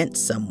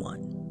against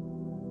someone.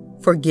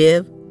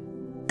 Forgive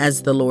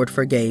as the Lord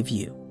forgave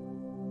you."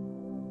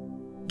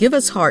 Give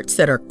us hearts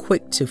that are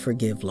quick to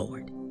forgive,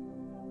 Lord.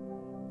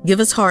 Give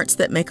us hearts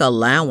that make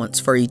allowance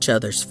for each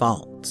other's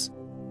faults.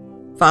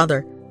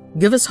 Father,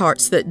 give us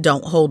hearts that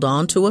don't hold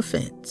on to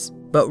offense,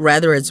 but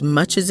rather, as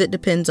much as it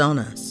depends on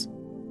us,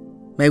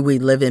 may we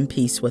live in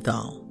peace with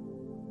all.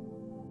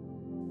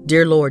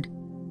 Dear Lord,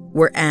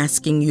 we're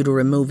asking You to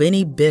remove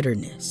any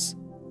bitterness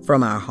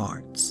from our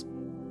hearts.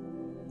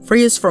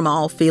 Free us from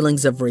all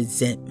feelings of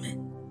resentment.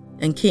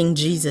 And King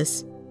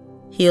Jesus,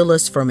 heal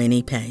us from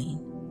any pain.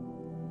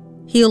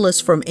 Heal us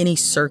from any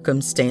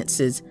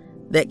circumstances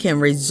that can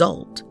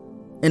result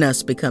in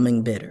us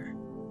becoming bitter.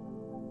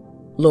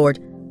 Lord,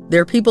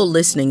 there are people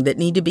listening that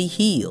need to be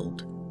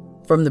healed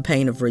from the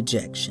pain of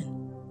rejection.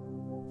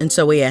 And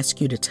so we ask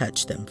You to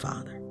touch them,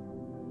 Father.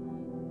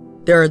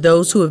 There are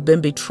those who have been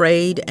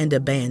betrayed and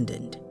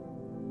abandoned.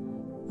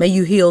 May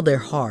You heal their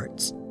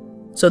hearts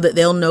so that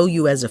they'll know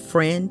You as a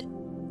friend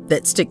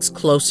that sticks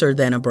closer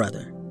than a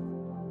brother.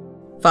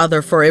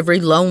 Father, for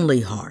every lonely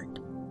heart,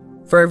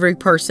 for every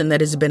person that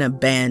has been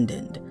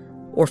abandoned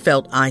or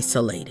felt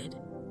isolated,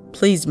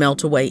 please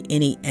melt away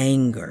any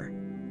anger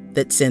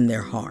that's in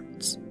their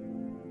hearts.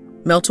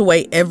 Melt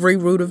away every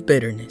root of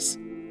bitterness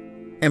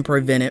and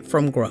prevent it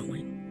from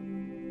growing.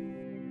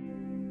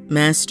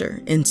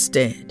 Master,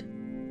 instead,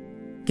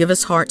 give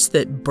us hearts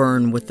that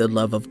burn with the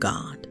love of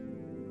God,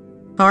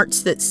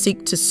 hearts that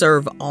seek to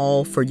serve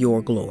all for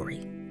Your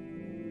glory,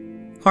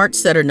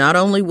 hearts that are not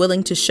only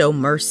willing to show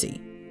mercy,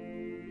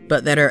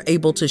 but that are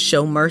able to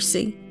show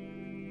mercy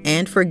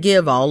and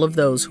forgive all of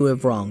those who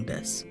have wronged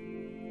us.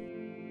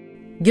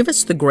 Give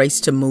us the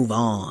grace to move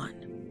on.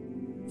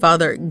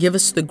 Father, give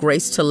us the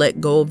grace to let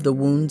go of the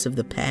wounds of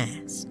the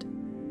past.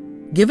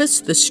 Give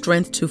us the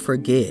strength to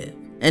forgive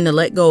and to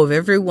let go of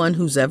everyone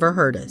who's ever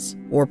hurt us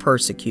or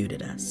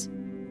persecuted us.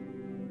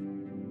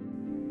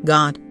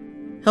 God,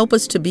 help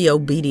us to be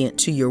obedient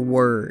to your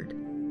word,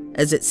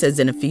 as it says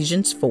in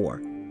Ephesians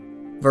 4,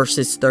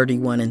 verses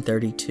 31 and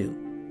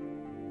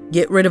 32.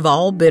 Get rid of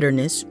all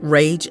bitterness,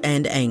 rage,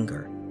 and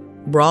anger,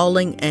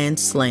 brawling and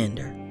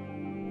slander,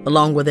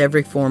 along with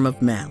every form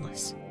of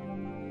malice.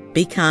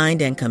 Be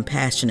kind and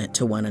compassionate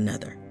to one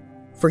another,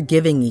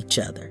 forgiving each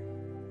other,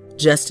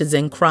 just as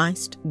in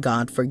Christ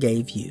God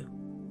forgave you.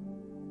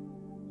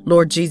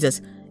 Lord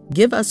Jesus,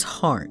 give us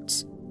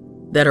hearts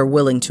that are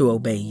willing to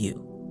obey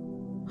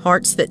you,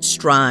 hearts that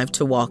strive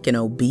to walk in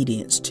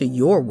obedience to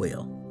your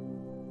will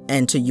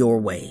and to your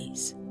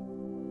ways.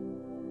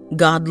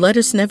 God, let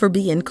us never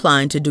be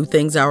inclined to do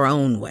things our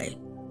own way,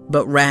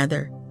 but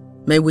rather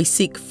may we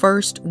seek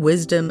first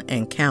wisdom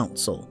and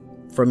counsel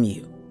from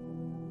you.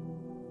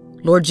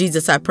 Lord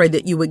Jesus, I pray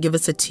that you would give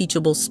us a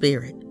teachable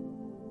spirit.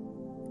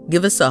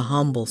 Give us a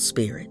humble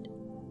spirit,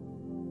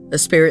 a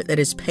spirit that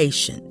is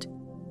patient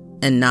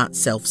and not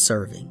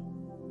self-serving.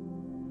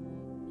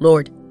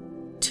 Lord,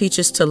 teach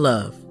us to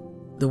love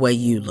the way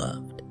you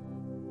loved,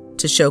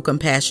 to show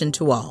compassion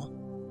to all,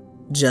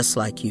 just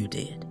like you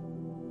did.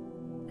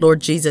 Lord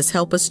Jesus,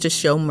 help us to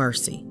show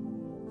mercy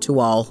to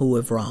all who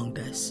have wronged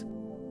us.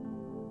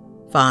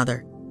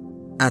 Father,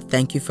 I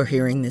thank you for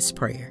hearing this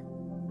prayer.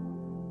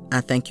 I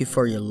thank you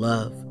for your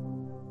love,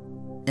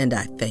 and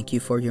I thank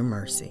you for your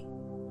mercy.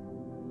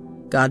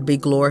 God, be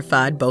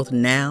glorified both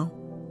now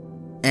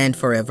and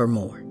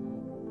forevermore.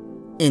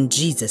 In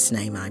Jesus'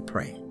 name I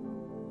pray.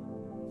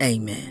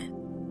 Amen.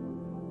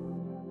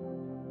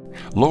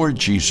 Lord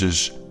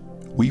Jesus,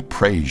 we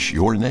praise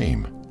your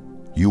name.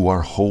 You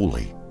are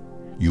holy.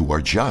 You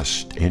are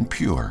just and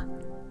pure.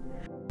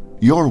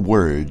 Your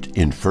word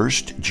in 1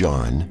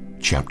 John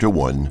chapter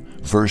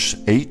 1, verse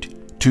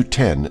 8 to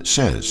 10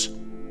 says,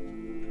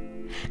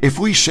 "If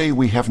we say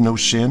we have no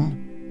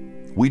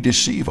sin, we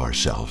deceive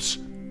ourselves,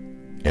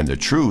 and the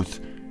truth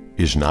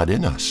is not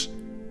in us.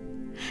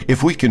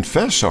 If we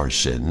confess our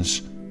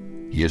sins,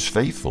 he is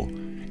faithful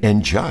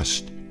and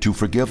just to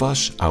forgive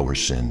us our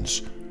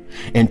sins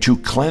and to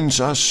cleanse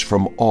us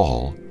from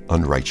all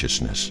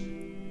unrighteousness.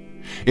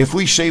 If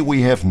we say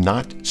we have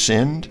not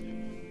sinned,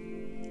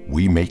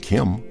 we make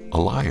him a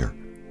liar,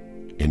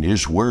 and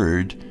his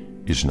word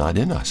is not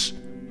in us."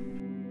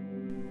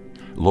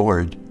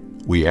 Lord,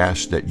 we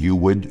ask that you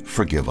would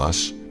forgive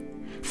us.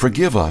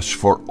 Forgive us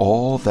for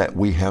all that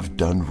we have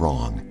done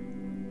wrong.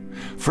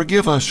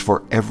 Forgive us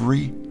for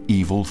every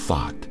evil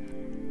thought.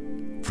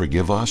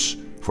 Forgive us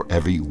for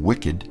every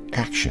wicked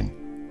action.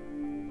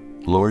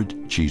 Lord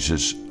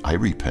Jesus, I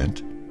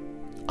repent.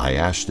 I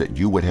ask that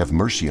you would have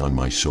mercy on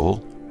my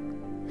soul.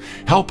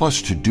 Help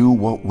us to do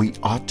what we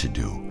ought to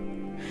do.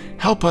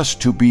 Help us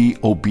to be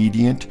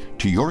obedient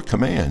to your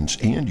commands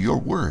and your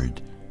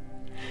word.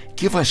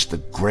 Give us the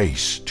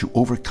grace to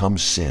overcome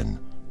sin.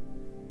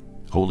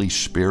 Holy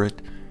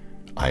Spirit,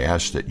 I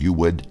ask that you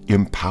would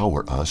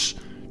empower us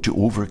to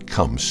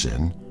overcome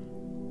sin.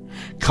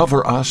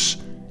 Cover us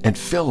and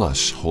fill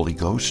us, Holy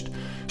Ghost,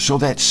 so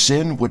that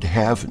sin would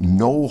have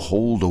no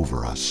hold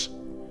over us.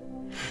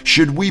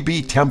 Should we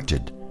be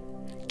tempted,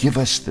 give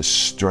us the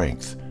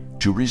strength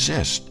to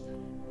resist.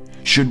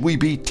 Should we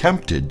be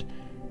tempted,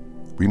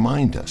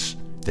 remind us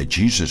that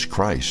Jesus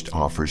Christ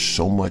offers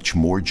so much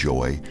more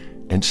joy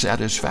and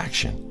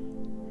satisfaction.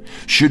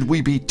 Should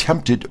we be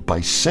tempted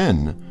by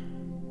sin,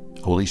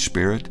 Holy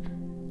Spirit,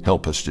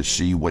 help us to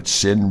see what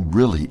sin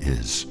really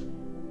is.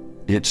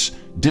 It's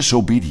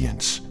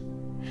disobedience.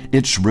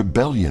 It's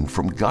rebellion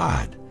from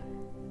God.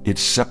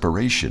 It's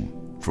separation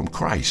from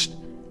Christ.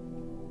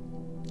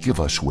 Give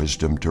us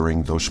wisdom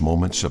during those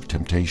moments of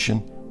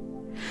temptation.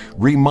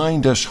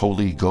 Remind us,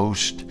 Holy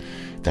Ghost,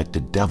 that the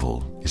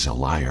devil is a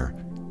liar.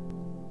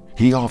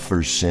 He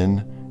offers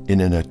sin in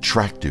an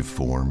attractive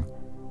form,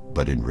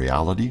 but in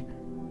reality,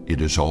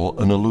 it is all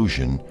an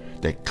illusion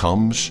that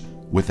comes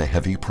with a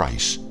heavy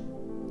price.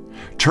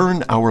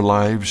 Turn our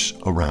lives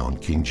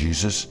around, King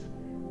Jesus.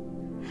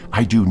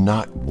 I do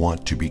not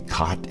want to be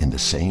caught in the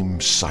same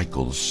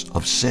cycles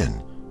of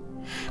sin.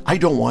 I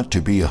don't want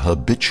to be a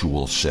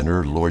habitual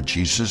sinner, Lord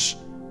Jesus.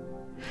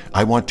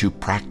 I want to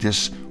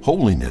practice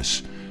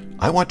holiness.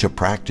 I want to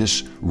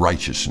practice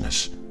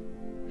righteousness.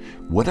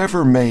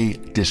 Whatever may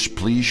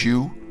displease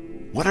you,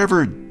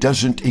 whatever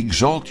doesn't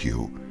exalt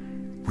you,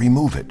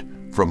 remove it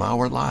from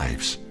our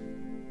lives.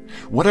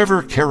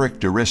 Whatever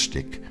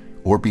characteristic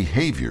or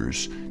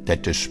behaviors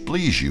that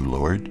displease you,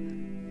 Lord,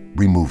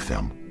 remove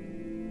them.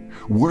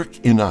 Work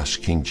in us,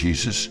 King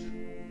Jesus.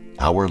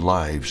 Our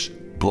lives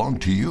belong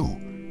to you,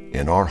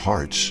 and our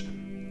hearts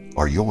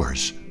are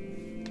yours.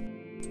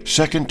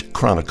 2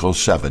 Chronicles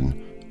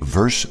 7,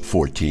 verse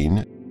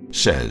 14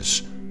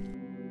 says,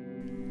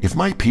 "If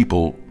my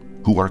people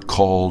who are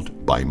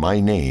called by my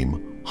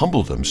name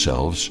humble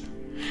themselves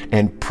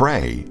and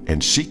pray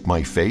and seek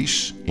my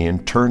face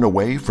and turn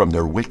away from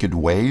their wicked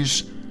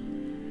ways,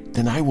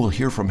 then I will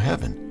hear from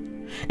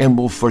heaven and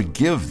will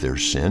forgive their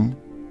sin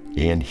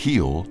and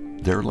heal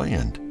their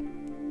land."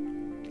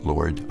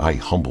 Lord, I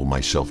humble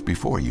myself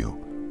before you.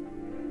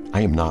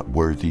 I am not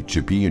worthy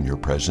to be in your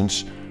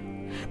presence,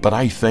 but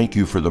I thank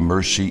you for the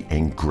mercy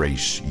and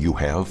grace you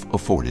have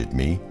afforded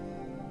me.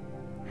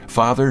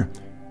 Father,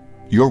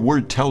 your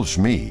word tells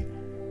me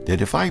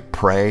that if I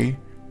pray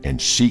and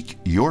seek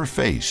your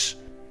face,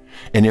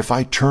 and if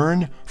I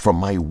turn from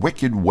my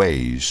wicked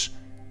ways,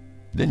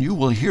 then you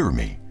will hear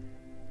me.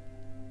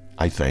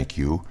 I thank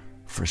you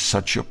for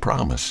such a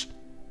promise.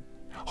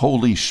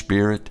 Holy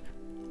Spirit,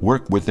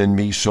 work within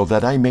me so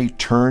that I may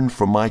turn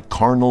from my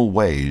carnal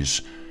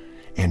ways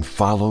and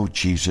follow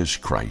Jesus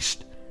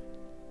Christ.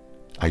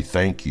 I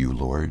thank you,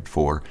 Lord,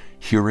 for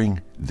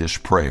hearing this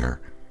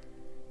prayer.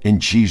 In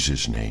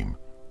Jesus' name,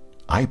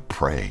 I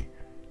pray.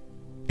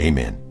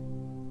 Amen.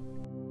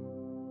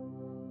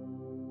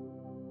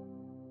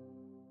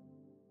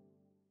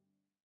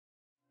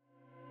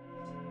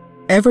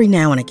 Every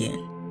now and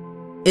again,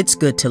 it's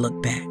good to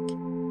look back.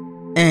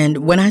 And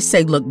when I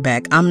say look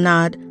back, I'm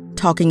not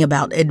talking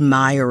about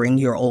admiring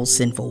your old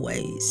sinful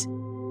ways.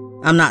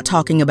 I'm not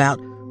talking about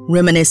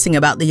reminiscing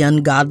about the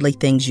ungodly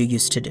things you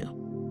used to do.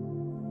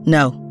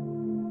 No,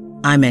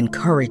 I'm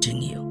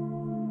encouraging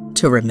you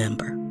to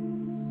remember.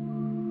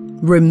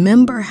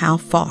 Remember how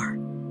far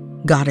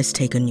God has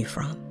taken you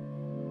from.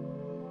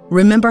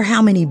 Remember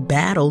how many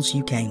battles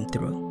you came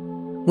through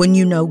when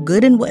you know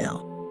good and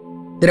well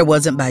that it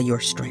wasn't by your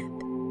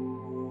strength.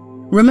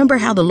 Remember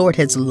how the Lord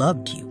has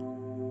loved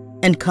you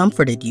and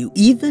comforted you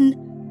even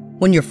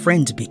when your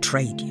friends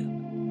betrayed you.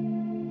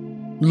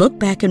 Look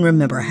back and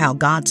remember how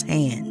God's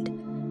hand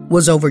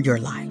was over your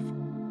life.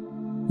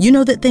 You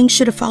know that things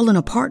should have fallen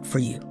apart for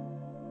you,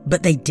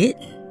 but they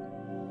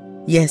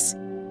didn't. Yes,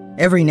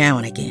 every now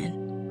and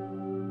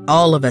again,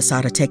 all of us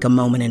ought to take a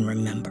moment and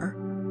remember.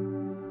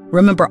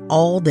 Remember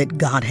all that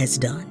God has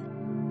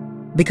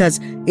done. Because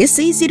it's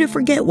easy to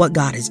forget what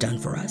God has done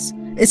for us,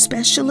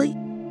 especially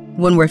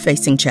when we're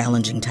facing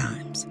challenging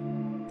times,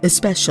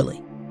 especially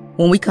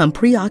when we come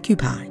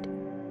preoccupied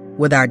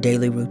with our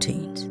daily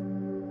routines.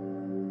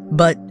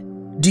 But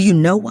do you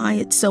know why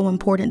it's so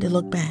important to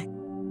look back?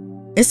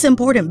 It's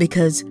important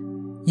because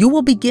you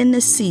will begin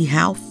to see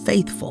how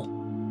faithful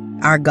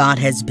our God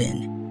has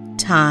been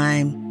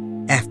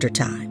time after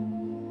time.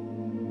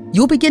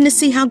 You'll begin to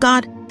see how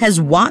God has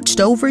watched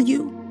over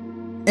you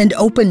and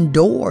opened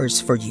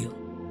doors for you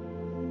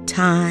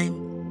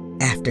time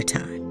after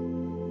time.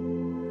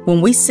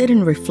 When we sit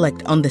and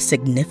reflect on the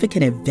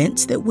significant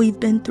events that we've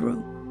been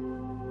through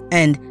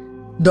and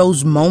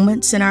those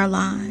moments in our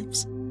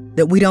lives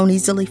that we don't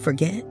easily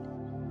forget,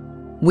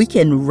 we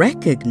can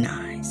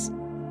recognize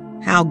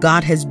how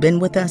God has been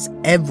with us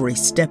every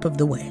step of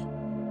the way.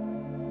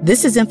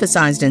 This is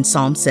emphasized in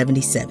Psalm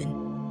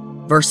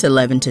 77, verse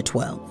 11 to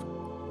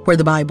 12, where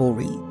the Bible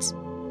reads,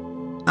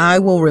 I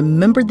will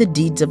remember the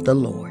deeds of the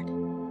Lord.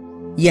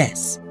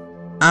 Yes,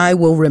 I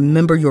will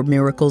remember your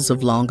miracles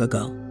of long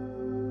ago.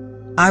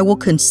 I will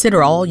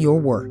consider all your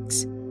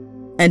works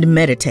and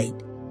meditate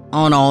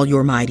on all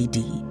your mighty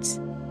deeds.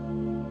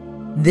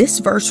 This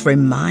verse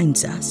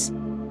reminds us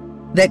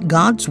that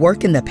God's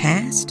work in the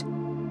past,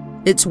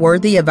 it's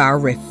worthy of our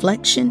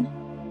reflection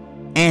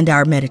and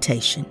our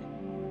meditation.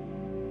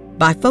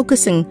 By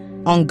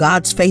focusing on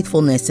God's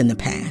faithfulness in the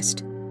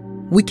past,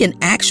 we can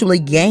actually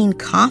gain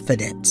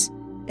confidence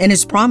in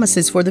His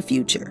promises for the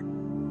future.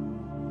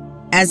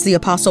 As the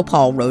Apostle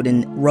Paul wrote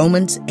in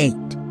Romans 8,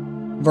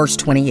 verse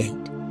 28,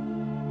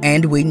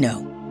 and we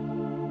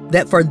know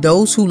that for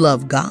those who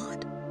love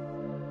God,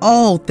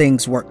 all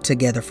things work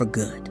together for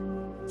good,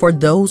 for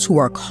those who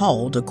are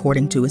called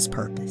according to His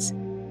purpose.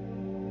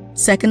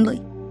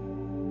 Secondly,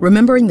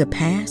 remembering the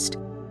past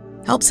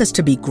helps us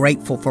to be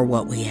grateful for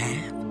what we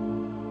have.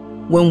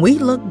 When we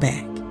look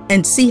back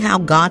and see how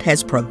God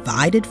has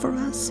provided for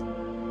us,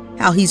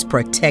 how He's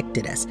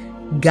protected us,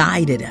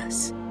 guided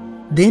us,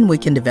 then we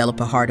can develop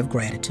a heart of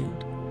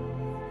gratitude.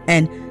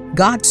 And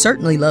God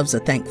certainly loves a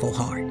thankful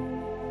heart.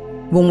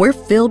 When we're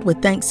filled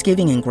with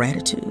thanksgiving and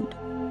gratitude,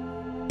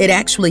 it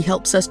actually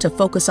helps us to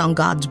focus on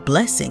God's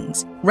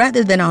blessings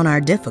rather than on our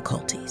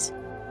difficulties.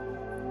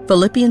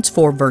 Philippians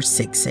 4 verse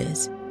 6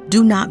 says,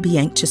 do not be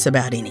anxious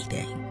about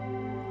anything,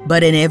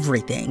 but in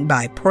everything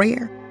by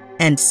prayer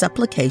and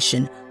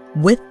supplication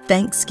with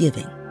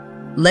thanksgiving,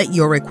 let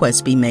your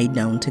requests be made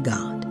known to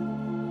God.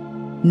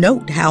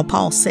 Note how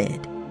Paul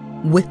said,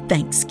 with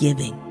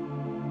thanksgiving,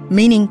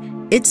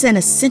 meaning it's an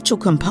essential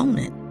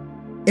component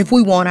if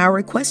we want our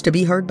requests to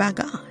be heard by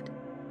God.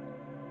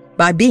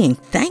 By being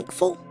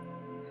thankful,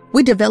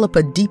 we develop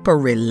a deeper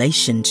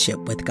relationship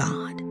with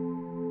God,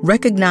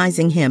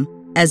 recognizing Him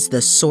as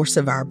the source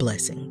of our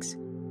blessings.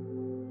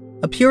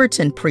 A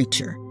Puritan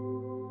preacher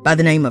by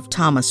the name of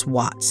Thomas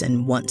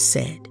Watson once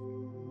said,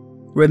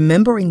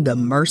 remembering the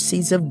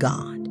mercies of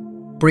God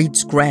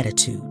breeds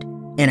gratitude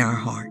in our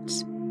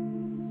hearts.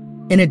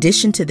 In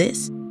addition to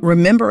this,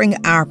 remembering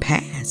our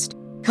past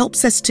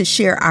helps us to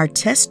share our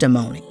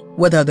testimony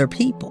with other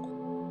people.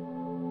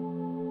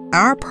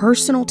 Our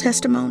personal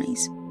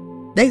testimonies,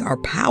 they are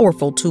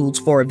powerful tools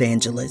for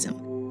evangelism,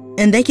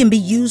 and they can be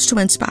used to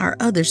inspire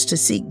others to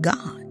seek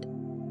God.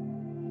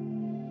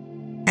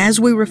 As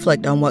we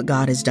reflect on what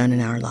God has done in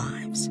our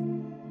lives,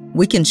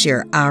 we can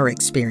share our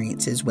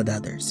experiences with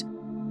others,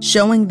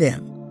 showing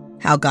them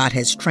how God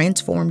has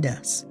transformed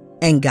us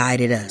and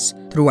guided us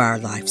through our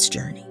life's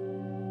journey.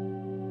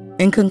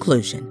 In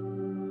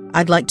conclusion,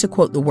 I'd like to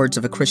quote the words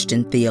of a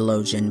Christian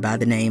theologian by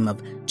the name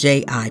of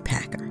J.I.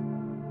 Packer.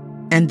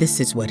 And this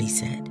is what he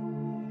said: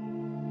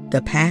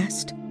 "The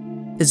past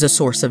is a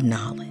source of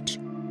knowledge,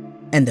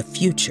 and the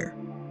future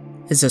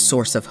is a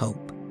source of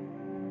hope.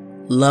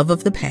 Love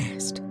of the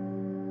past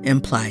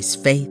implies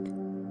faith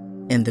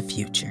in the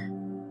future."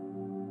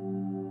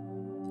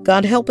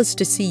 God, help us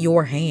to see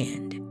your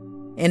hand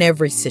in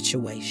every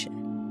situation.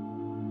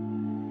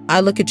 I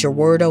look at your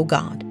word, O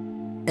God,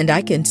 and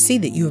I can see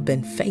that you have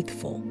been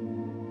faithful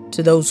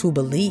to those who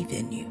believe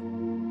in you,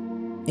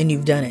 and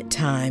you've done it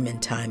time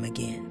and time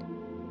again.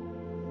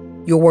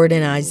 Your word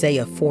in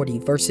Isaiah 40,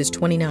 verses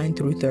 29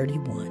 through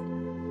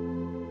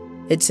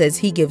 31. It says,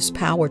 "He gives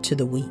power to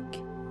the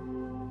weak,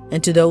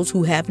 and to those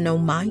who have no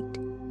might,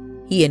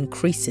 he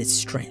increases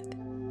strength.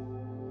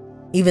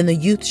 Even the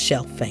youth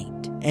shall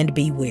faint and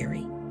be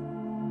weary,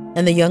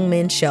 and the young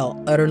men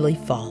shall utterly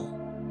fall.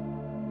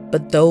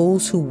 But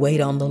those who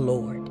wait on the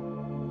Lord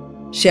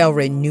shall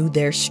renew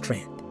their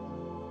strength.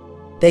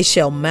 They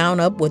shall mount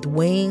up with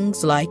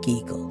wings like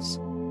eagles.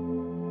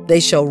 They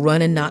shall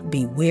run and not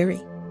be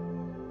weary.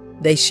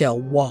 They shall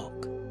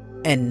walk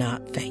and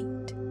not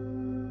faint."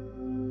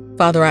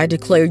 Father, I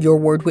declare your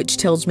word, which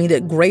tells me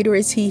that greater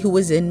is he who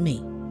is in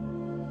me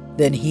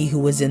than he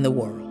who is in the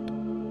world.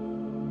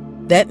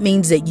 That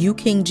means that you,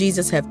 King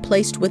Jesus, have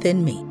placed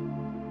within me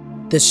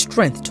the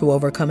strength to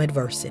overcome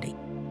adversity,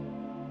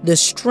 the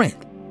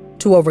strength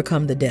to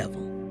overcome the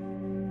devil.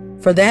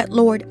 For that,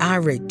 Lord, I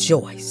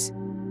rejoice.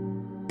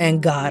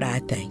 And God, I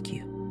thank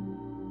you.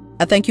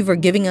 I thank you for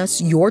giving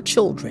us, your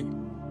children,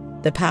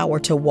 the power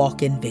to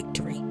walk in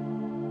victory,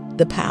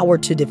 the power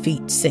to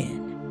defeat sin.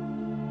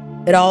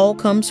 It all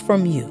comes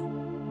from you.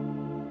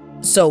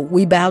 So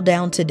we bow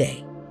down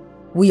today.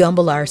 We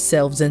humble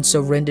ourselves and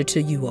surrender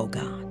to you, O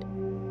God.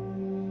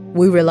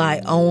 We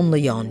rely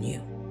only on you,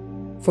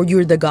 for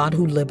you're the God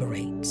who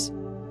liberates.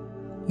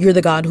 You're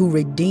the God who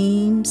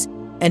redeems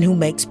and who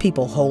makes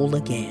people whole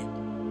again.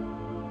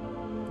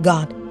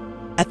 God,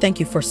 I thank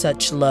you for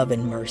such love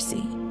and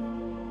mercy.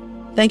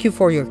 Thank you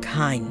for your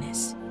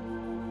kindness,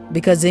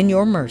 because in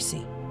your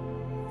mercy,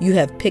 you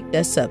have picked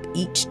us up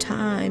each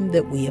time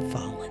that we have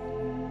fallen.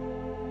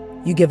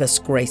 You give us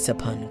grace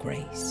upon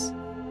grace.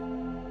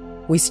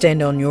 We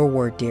stand on your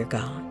word, dear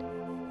God,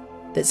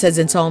 that says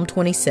in Psalm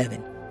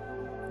 27,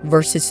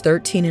 verses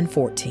 13 and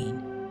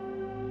 14,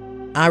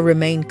 "I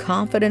remain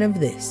confident of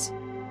this: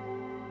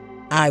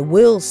 I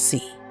will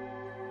see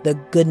the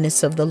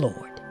goodness of the Lord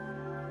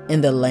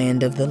in the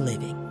land of the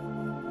living."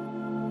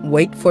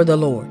 Wait for the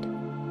Lord.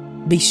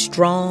 Be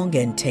strong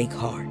and take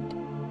heart,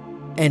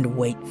 and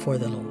wait for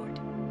the Lord.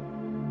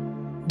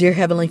 Dear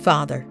Heavenly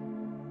Father,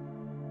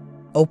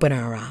 open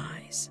our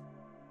eyes.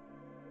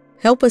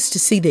 Help us to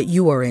see that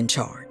you are in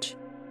charge.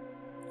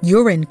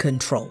 You're in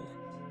control.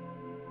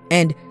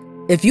 And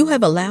if you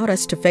have allowed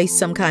us to face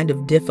some kind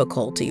of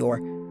difficulty or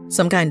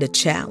some kind of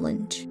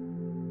challenge,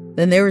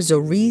 then there is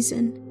a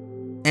reason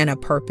and a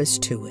purpose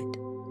to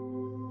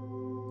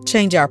it.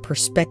 Change our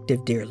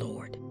perspective, dear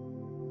Lord.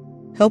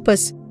 Help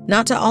us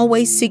not to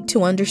always seek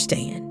to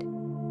understand,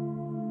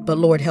 but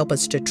Lord, help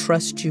us to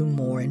trust you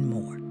more and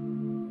more.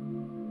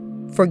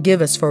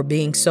 Forgive us for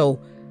being so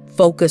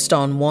focused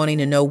on wanting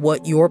to know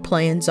what your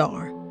plans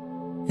are,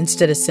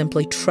 instead of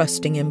simply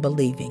trusting and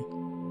believing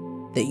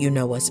that you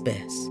know us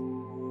best.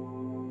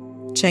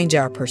 Change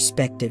our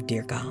perspective,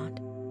 dear God.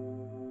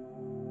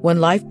 When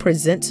life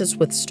presents us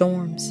with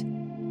storms,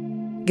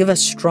 give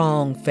us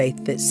strong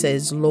faith that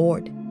says,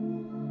 "Lord,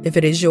 if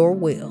it is your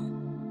will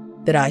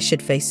that I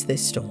should face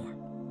this storm,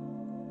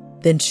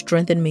 then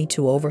strengthen me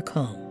to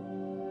overcome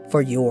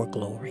for your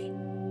glory."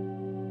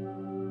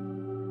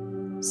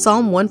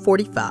 Psalm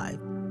 145,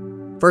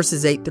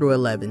 verses 8 through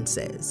 11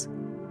 says,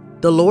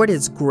 "The Lord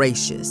is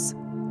gracious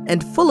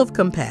and full of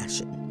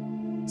compassion,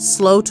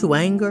 slow to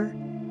anger,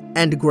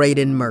 and great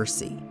in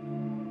mercy.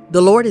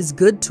 The Lord is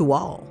good to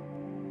all,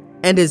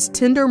 and his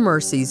tender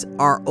mercies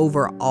are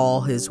over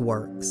all his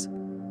works.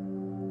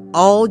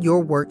 All your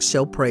works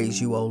shall praise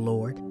you, O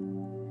Lord,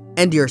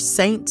 and your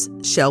saints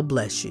shall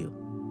bless you.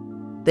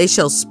 They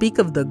shall speak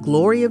of the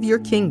glory of your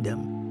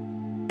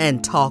kingdom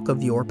and talk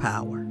of your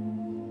power."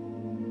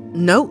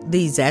 Note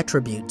these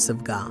attributes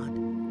of God.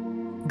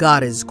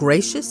 God is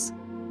gracious,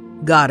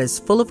 God is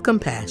full of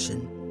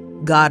compassion,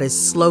 God is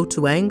slow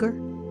to anger,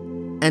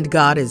 and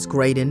God is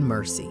great in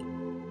mercy.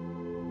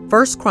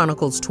 1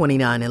 Chronicles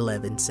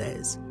 29:11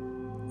 says,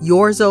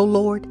 "Yours, O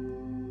Lord,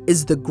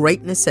 is the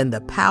greatness and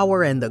the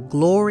power and the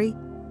glory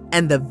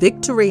and the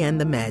victory and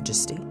the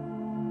majesty.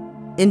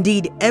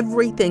 Indeed,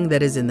 everything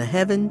that is in the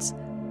heavens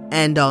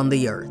and on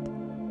the earth.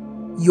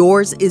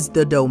 Yours is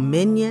the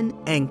dominion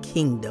and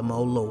kingdom,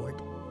 O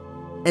Lord,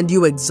 and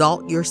you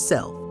exalt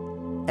yourself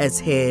as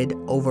head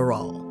over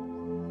all."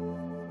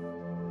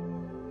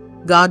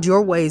 God,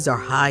 your ways are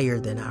higher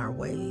than our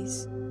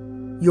ways.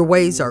 Your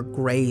ways are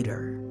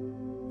greater.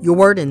 Your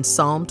word in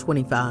Psalm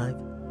 25,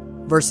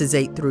 verses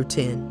 8 through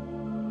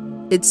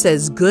 10. It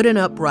says, "Good and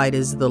upright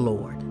is the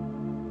Lord.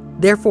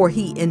 Therefore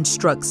he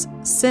instructs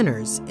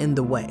sinners in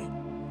the way.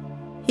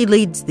 He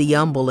leads the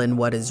humble in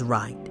what is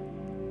right,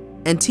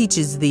 and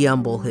teaches the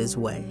humble his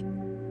way.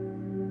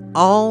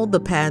 All the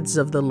paths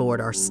of the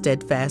Lord are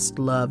steadfast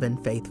love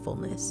and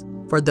faithfulness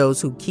for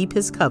those who keep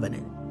his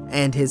covenant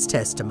and his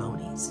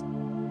testimonies."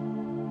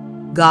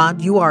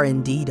 God, you are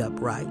indeed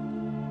upright,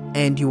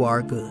 and you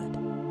are good.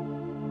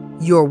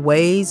 Your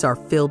ways are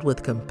filled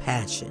with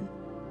compassion.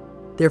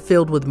 They're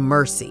filled with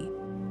mercy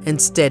and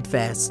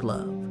steadfast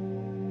love.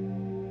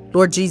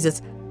 Lord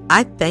Jesus,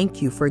 I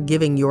thank you for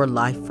giving your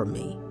life for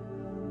me.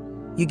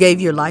 You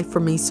gave your life for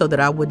me so that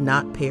I would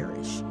not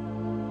perish.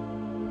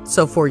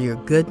 So for your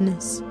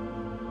goodness,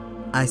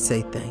 I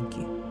say thank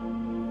you.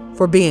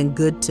 For being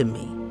good to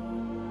me,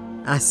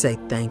 I say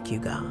thank you,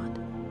 God.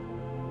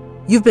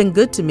 You've been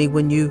good to me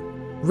when you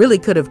really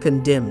could have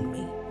condemned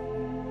me.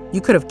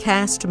 You could have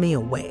cast me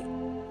away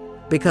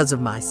because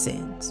of my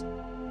sins.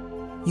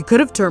 You could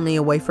have turned me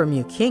away from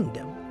your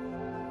kingdom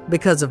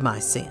because of my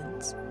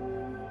sins.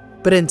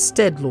 But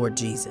instead, Lord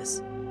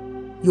Jesus,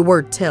 your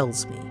word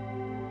tells me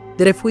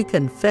that if we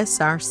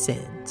confess our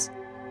sins,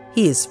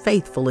 he is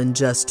faithful and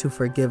just to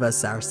forgive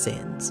us our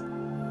sins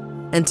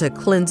and to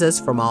cleanse us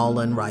from all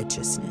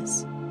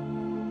unrighteousness.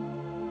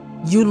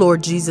 You,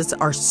 Lord Jesus,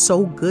 are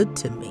so good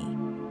to me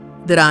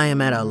that I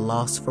am at a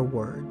loss for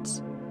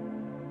words.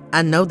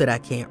 I know that I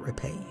can't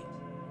repay you.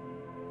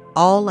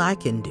 All I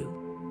can do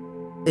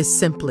is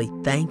simply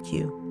thank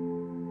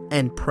you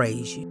and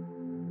praise you.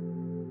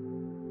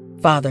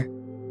 Father,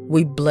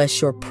 we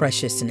bless your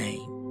precious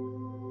name.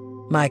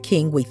 My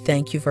King, we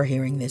thank you for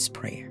hearing this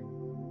prayer.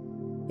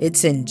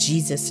 It's in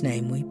Jesus'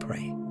 name we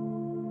pray.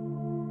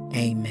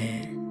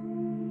 Amen.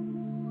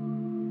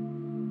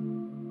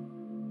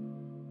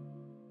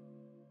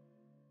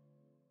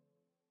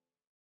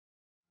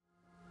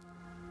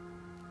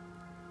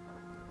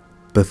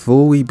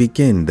 Before we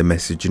begin the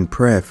message and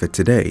prayer for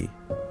today,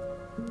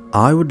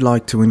 I would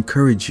like to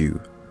encourage you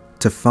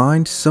to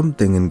find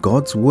something in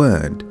God's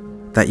Word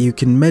that you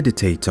can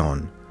meditate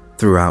on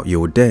throughout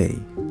your day.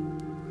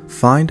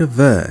 Find a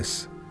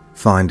verse,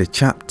 find a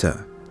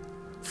chapter,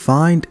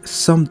 find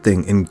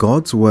something in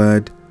God's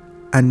Word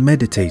and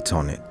meditate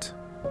on it.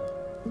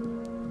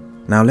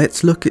 Now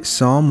let's look at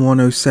Psalm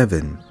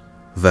 107,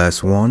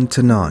 verse 1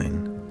 to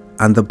 9,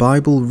 and the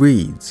Bible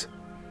reads,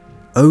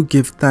 "O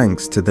give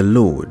thanks to the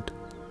Lord,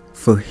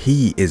 for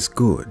he is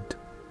good,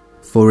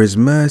 for his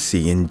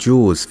mercy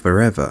endures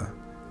forever.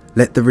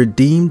 Let the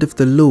redeemed of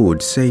the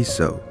Lord say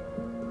so,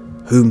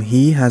 whom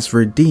he has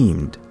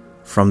redeemed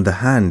from the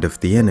hand of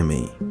the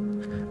enemy,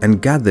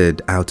 and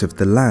gathered out of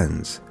the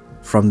lands,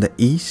 from the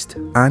east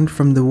and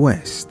from the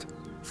west,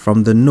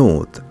 from the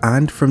north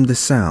and from the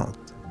south.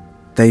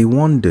 They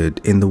wandered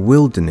in the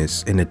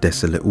wilderness in a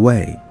desolate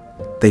way.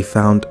 They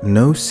found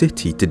no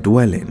city to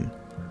dwell in.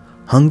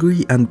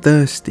 Hungry and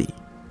thirsty,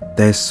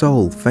 their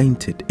soul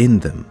fainted in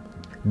them.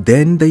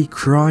 Then they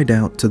cried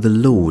out to the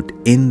Lord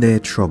in their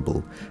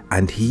trouble,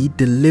 and he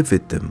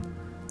delivered them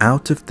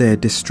out of their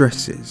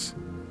distresses.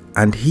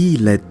 And he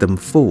led them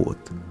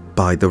forth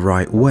by the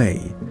right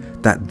way,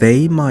 that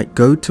they might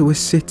go to a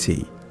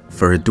city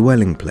for a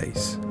dwelling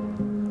place.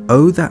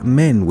 Oh, that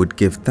men would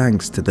give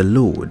thanks to the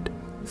Lord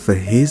for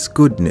his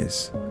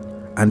goodness,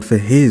 and for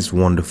his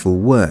wonderful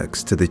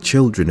works to the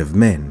children of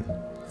men.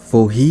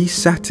 For he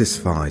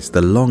satisfies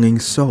the longing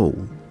soul,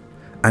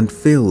 and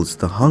fills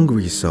the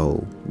hungry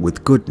soul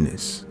with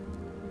goodness."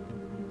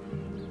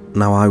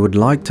 Now I would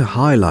like to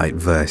highlight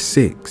verse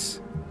 6.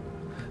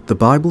 The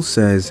Bible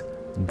says,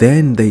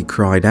 "Then they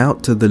cried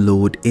out to the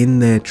Lord in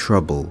their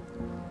trouble,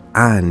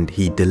 and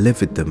he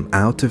delivered them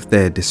out of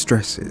their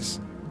distresses."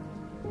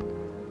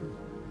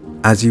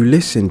 As you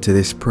listen to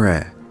this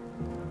prayer,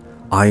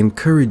 I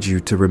encourage you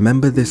to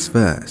remember this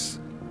verse.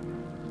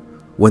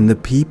 When the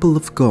people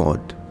of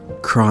God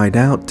cried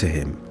out to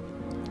him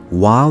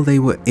while they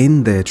were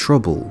in their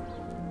trouble,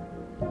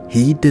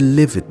 he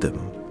delivered them.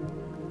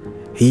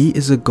 He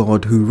is a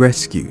God who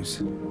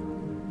rescues.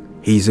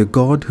 He's a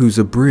God who's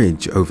a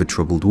bridge over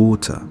troubled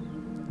water.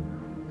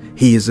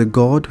 He is a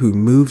God who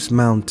moves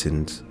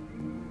mountains,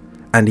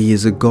 and he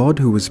is a God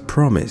who has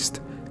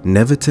promised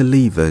never to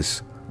leave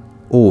us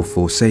or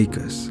forsake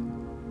us.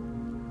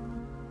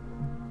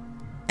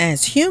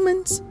 As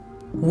humans,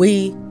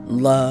 we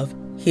love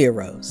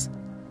heroes.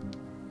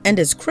 And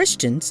as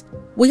Christians,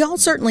 we all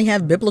certainly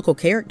have biblical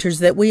characters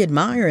that we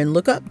admire and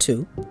look up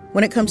to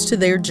when it comes to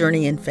their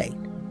journey in faith.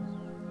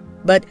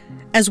 But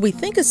as we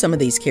think of some of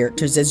these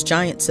characters as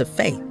giants of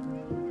faith,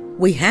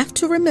 we have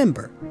to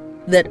remember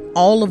that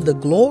all of the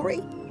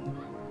glory,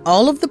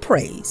 all of the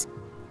praise,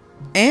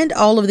 and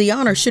all of the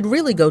honor should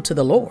really go to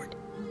the Lord.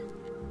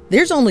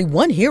 There's only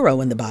one hero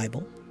in the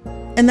Bible,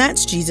 and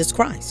that's Jesus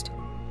Christ.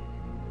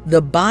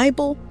 The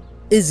Bible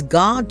is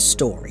God's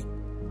story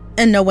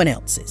and no one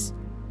else's.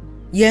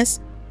 Yes,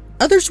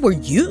 others were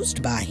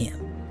used by him,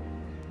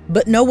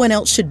 but no one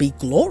else should be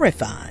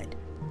glorified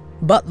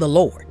but the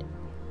Lord.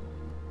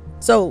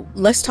 So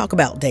let's talk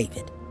about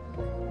David.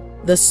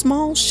 the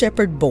small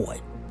shepherd boy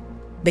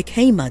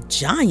became a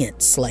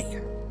giant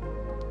slayer.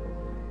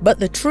 But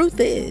the truth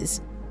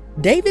is,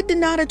 David did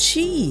not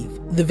achieve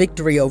the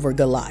victory over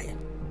Goliath,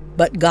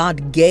 but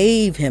God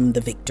gave him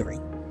the victory.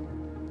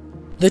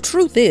 The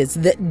truth is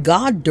that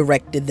God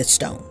directed the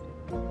stone,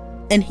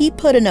 and he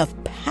put enough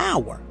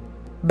power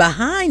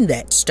behind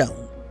that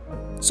stone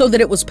so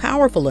that it was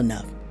powerful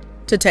enough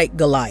to take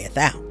Goliath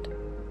out.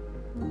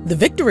 The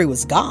victory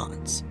was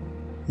God's,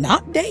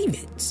 not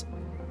David's.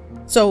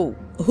 So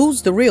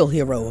who's the real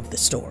hero of the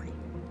story?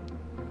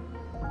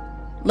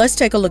 Let's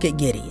take a look at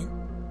Gideon.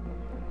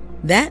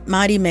 That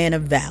mighty man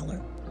of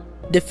valor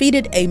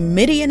defeated a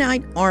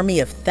Midianite army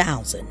of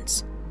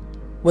thousands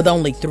with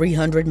only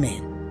 300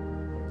 men.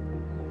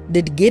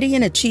 Did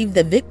Gideon achieve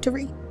the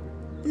victory?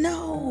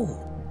 No.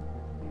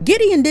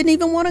 Gideon didn't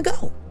even want to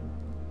go.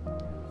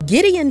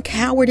 Gideon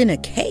cowered in a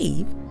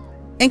cave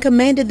and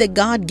commanded that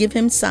God give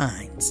him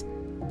signs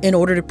in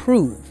order to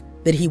prove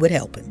that he would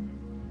help him.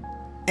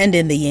 And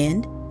in the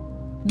end,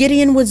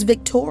 Gideon was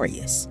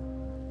victorious.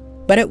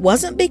 But it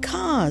wasn't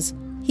because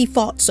he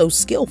fought so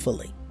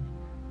skillfully.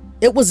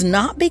 It was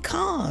not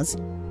because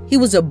he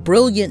was a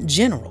brilliant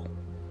general.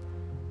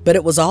 But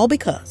it was all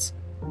because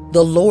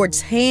the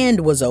Lord's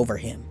hand was over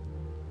him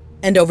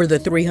and over the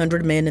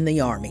 300 men in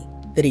the army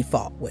that he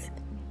fought with.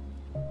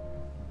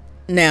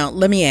 Now,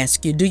 let me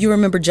ask you, do you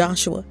remember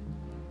Joshua?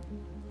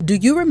 Do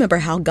you remember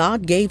how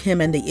God gave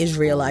him and the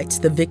Israelites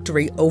the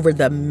victory over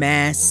the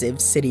massive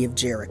city of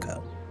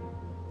Jericho?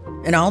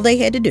 And all they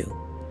had to do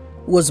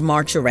was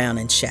march around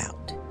and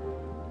shout.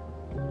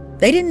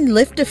 They didn't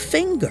lift a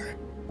finger.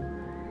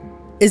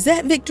 Is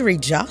that victory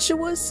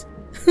Joshua's?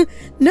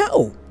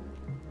 No,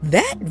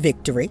 that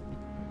victory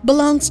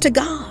belongs to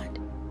God.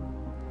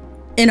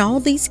 In all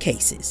these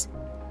cases,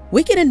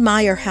 we can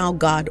admire how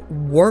God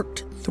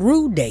worked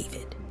through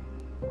David,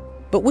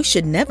 but we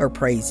should never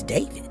praise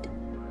David.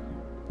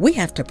 We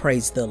have to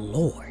praise the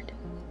Lord.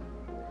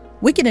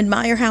 We can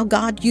admire how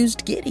God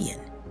used Gideon,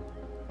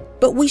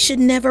 but we should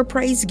never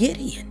praise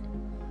Gideon.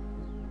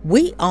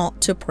 We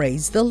ought to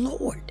praise the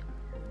Lord.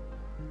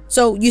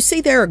 So you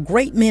see, there are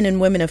great men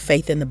and women of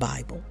faith in the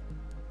Bible,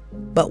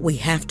 but we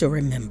have to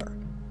remember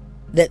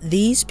that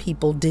these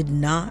people did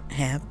not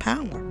have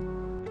power.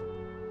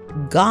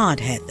 God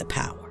had the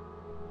power.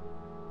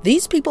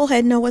 These people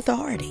had no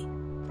authority.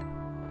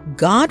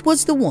 God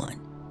was the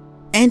one,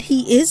 and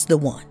He is the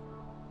one,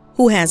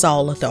 who has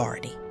all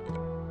authority.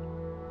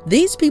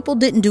 These people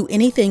didn't do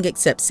anything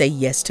except say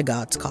yes to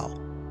God's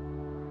call.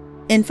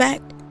 In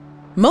fact,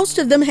 most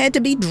of them had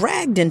to be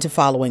dragged into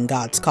following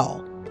God's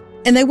call,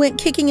 and they went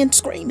kicking and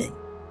screaming.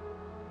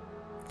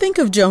 Think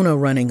of Jonah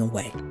running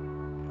away.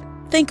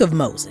 Think of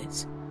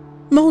Moses.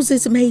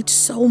 Moses made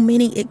so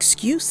many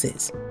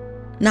excuses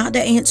not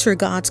to answer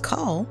God's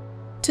call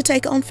to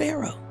take on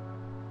Pharaoh.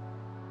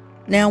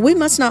 Now, we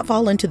must not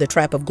fall into the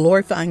trap of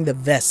glorifying the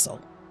vessel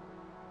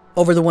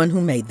over the one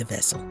who made the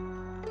vessel.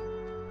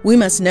 We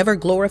must never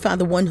glorify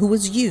the one who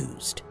was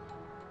used,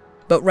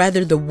 but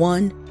rather the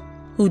one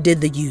who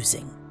did the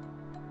using.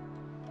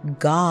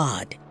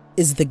 God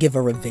is the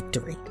giver of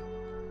victory.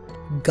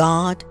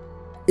 God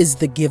is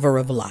the giver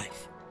of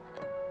life.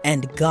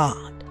 And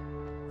God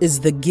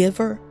is the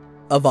giver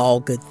of all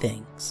good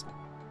things.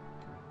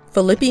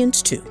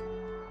 Philippians 2,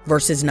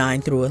 verses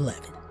 9 through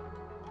 11.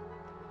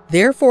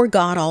 Therefore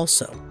God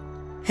also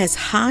has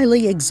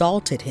highly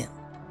exalted him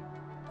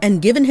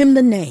and given him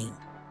the name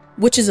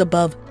which is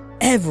above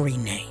every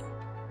name,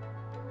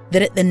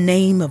 that at the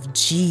name of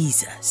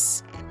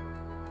Jesus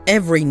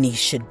every knee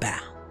should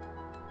bow,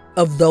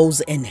 of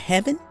those in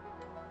heaven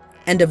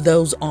and of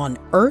those on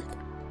earth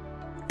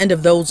and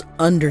of those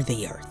under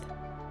the earth,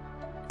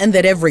 and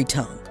that every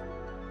tongue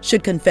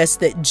should confess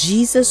that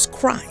Jesus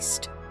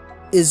Christ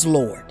is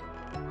Lord,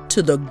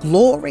 to the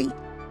glory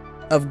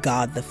of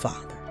God the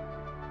Father.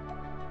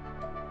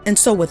 And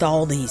so with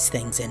all these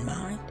things in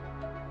mind,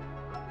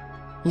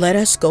 let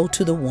us go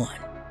to the one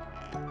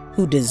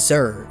who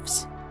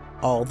deserves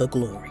all the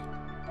glory.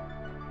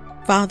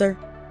 Father,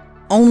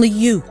 only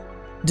you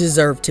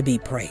deserve to be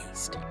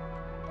praised.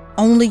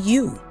 Only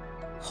you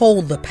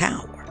hold the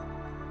power,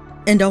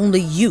 and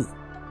only you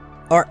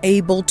are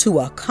able to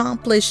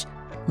accomplish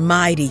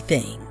mighty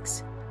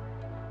things.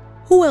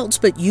 Who else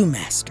but you,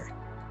 Master,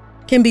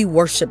 can be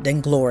worshiped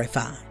and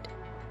glorified?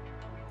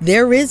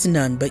 There is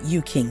none but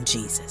you, King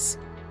Jesus.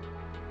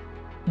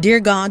 Dear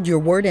God, your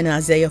word in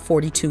Isaiah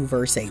 42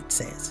 verse 8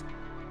 says,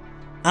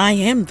 I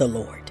am the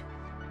Lord.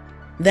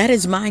 That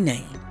is my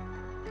name,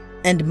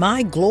 and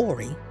my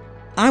glory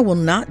I will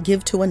not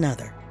give to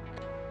another,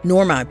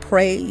 nor my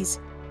praise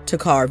to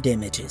carved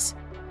images.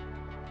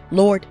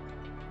 Lord,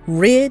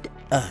 rid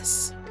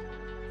us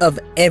of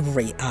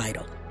every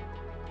idol.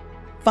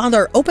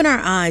 Father, open our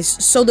eyes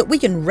so that we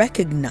can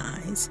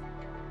recognize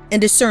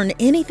and discern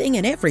anything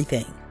and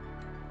everything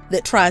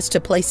that tries to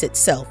place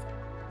itself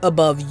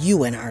above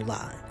you in our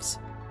lives.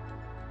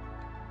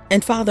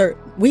 And Father,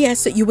 we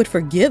ask that you would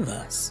forgive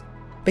us,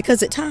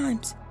 because at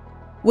times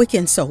we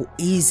can so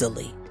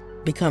easily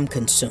become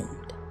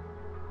consumed.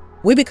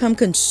 We become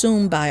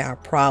consumed by our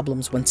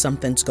problems when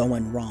something's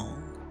going wrong.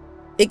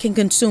 It can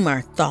consume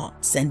our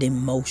thoughts and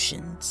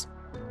emotions.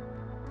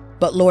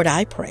 But Lord,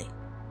 I pray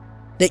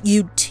that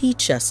you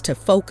teach us to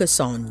focus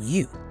on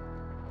you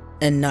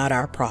and not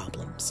our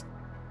problems.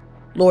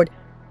 Lord,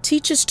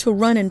 teach us to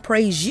run and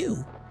praise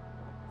you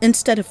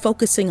instead of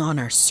focusing on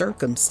our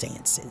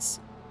circumstances.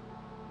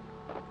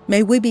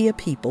 May we be a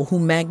people who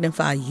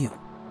magnify you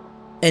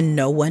and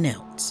no one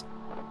else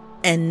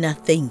and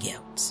nothing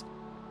else.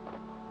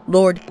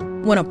 Lord,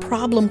 when a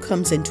problem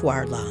comes into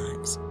our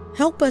lives,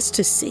 help us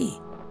to see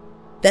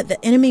that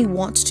the enemy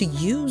wants to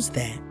use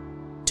that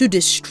to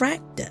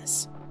distract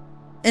us.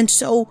 And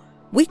so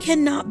we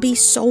cannot be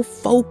so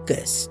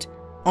focused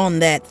on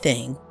that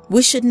thing.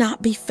 We should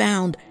not be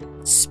found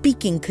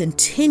speaking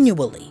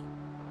continually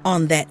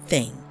on that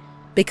thing,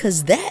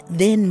 because that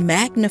then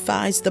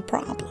magnifies the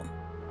problem.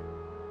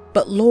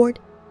 But Lord,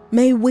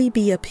 may we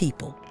be a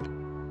people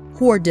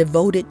who are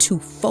devoted to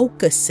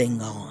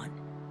focusing on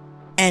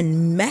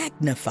and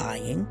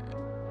magnifying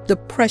the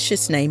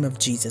precious name of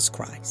Jesus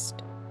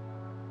Christ.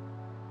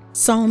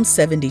 Psalm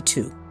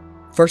 72,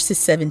 verses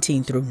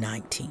 17 through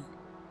 19.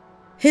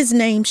 His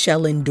name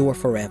shall endure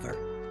forever.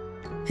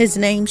 His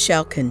name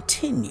shall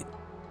continue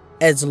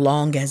as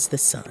long as the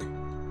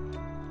sun,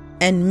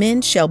 and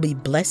men shall be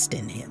blessed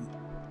in him.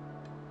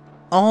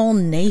 All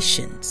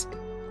nations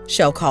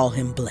shall call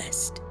him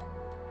blessed.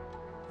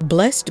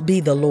 Blessed be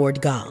the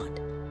Lord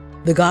God,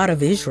 the God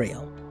of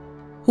Israel,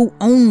 who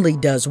only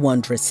does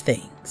wondrous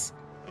things.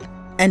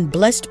 And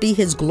blessed be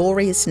his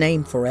glorious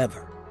name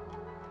forever.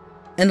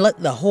 And let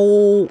the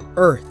whole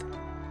earth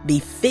be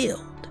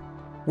filled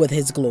with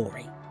his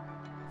glory.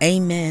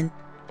 Amen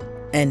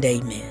and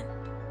amen.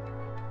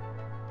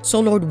 So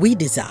Lord, we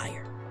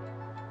desire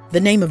the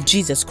name of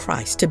Jesus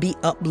Christ to be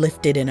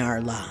uplifted in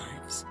our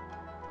lives.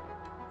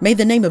 May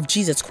the name of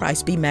Jesus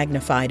Christ be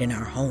magnified in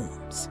our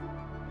homes.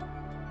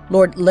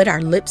 Lord, let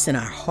our lips and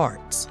our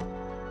hearts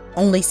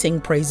only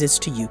sing praises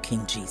to you,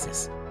 King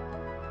Jesus.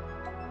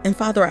 And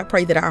Father, I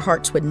pray that our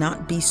hearts would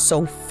not be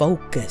so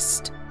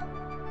focused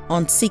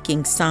on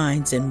seeking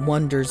signs and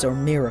wonders or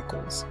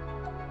miracles,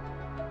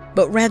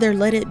 but rather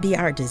let it be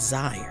our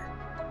desire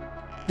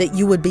that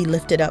you would be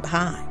lifted up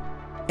high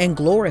and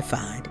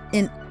glorified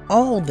in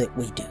all that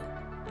we do.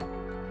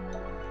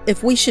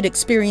 If we should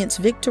experience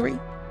victory,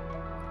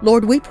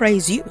 Lord, we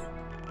praise you.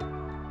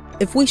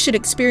 If we should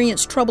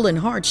experience trouble and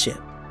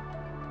hardship,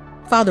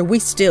 Father, we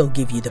still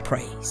give you the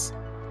praise,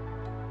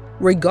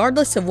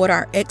 regardless of what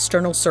our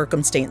external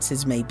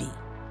circumstances may be.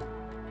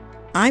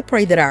 I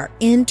pray that our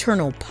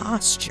internal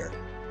posture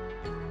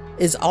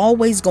is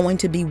always going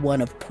to be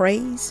one of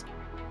praise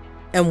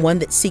and one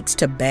that seeks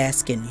to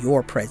bask in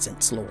your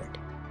presence, Lord.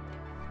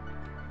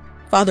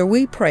 Father,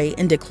 we pray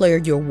and declare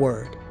your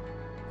word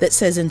that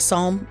says in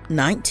Psalm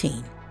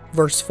 19,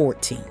 verse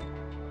 14,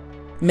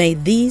 may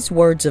these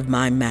words of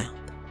my mouth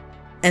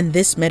and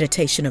this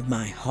meditation of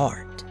my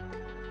heart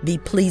be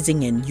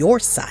pleasing in your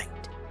sight,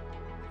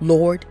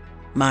 Lord,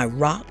 my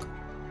rock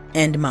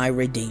and my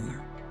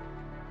redeemer.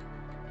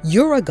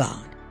 You're a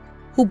God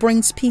who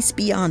brings peace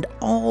beyond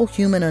all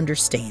human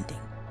understanding.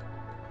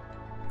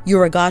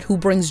 You're a God who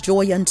brings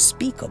joy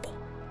unspeakable.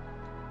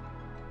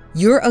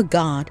 You're a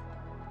God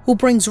who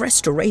brings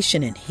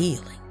restoration and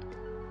healing.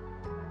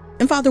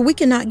 And Father, we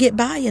cannot get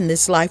by in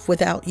this life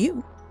without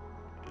you.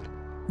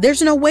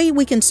 There's no way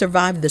we can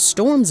survive the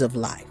storms of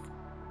life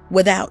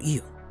without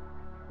you.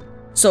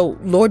 So,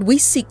 Lord, we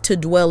seek to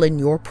dwell in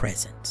your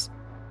presence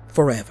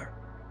forever.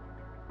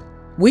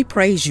 We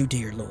praise you,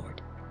 dear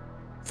Lord,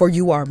 for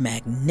you are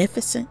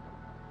magnificent,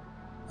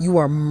 you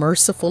are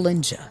merciful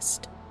and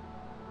just,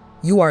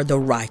 you are the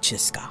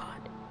righteous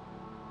God,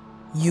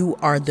 you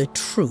are the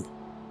true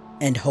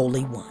and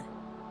holy one.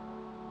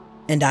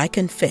 And I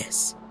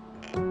confess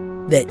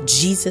that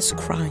Jesus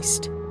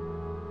Christ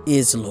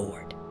is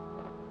Lord.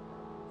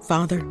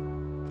 Father,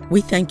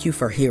 we thank you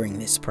for hearing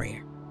this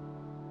prayer,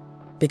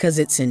 because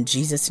it's in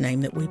Jesus'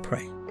 name that we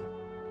pray,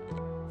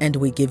 and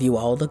we give you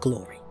all the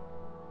glory.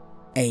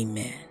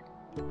 Amen.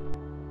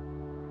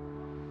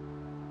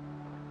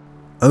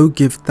 O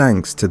give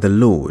thanks to the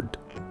Lord,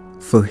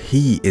 for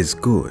he is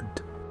good,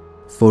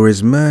 for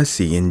his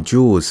mercy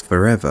endures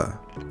forever.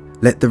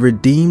 Let the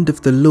redeemed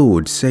of the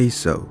Lord say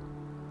so,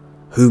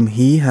 whom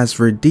he has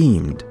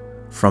redeemed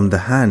from the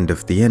hand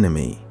of the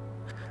enemy,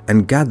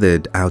 and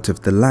gathered out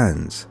of the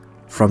lands,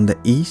 from the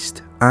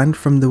east and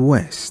from the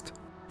west,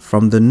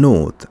 from the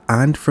north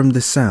and from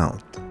the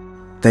south.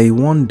 They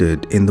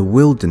wandered in the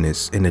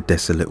wilderness in a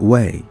desolate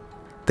way.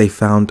 They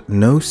found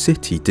no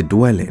city to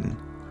dwell in.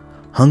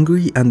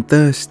 Hungry and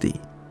thirsty,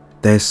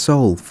 their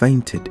soul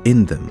fainted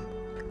in them.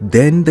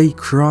 Then they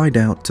cried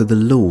out to the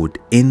Lord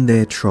in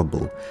their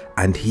trouble,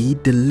 and he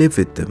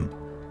delivered them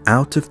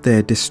out of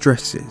their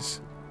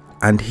distresses.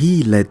 And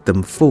he led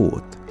them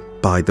forth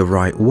by the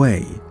right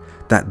way,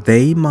 that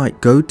they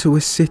might go to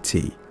a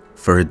city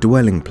for a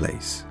dwelling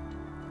place.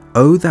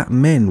 Oh, that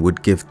men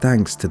would give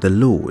thanks to the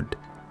Lord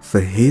for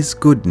his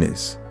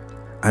goodness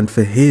and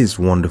for his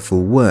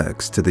wonderful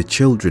works to the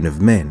children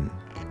of men.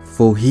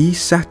 For he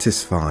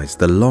satisfies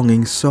the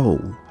longing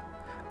soul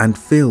and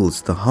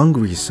fills the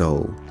hungry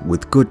soul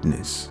with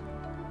goodness.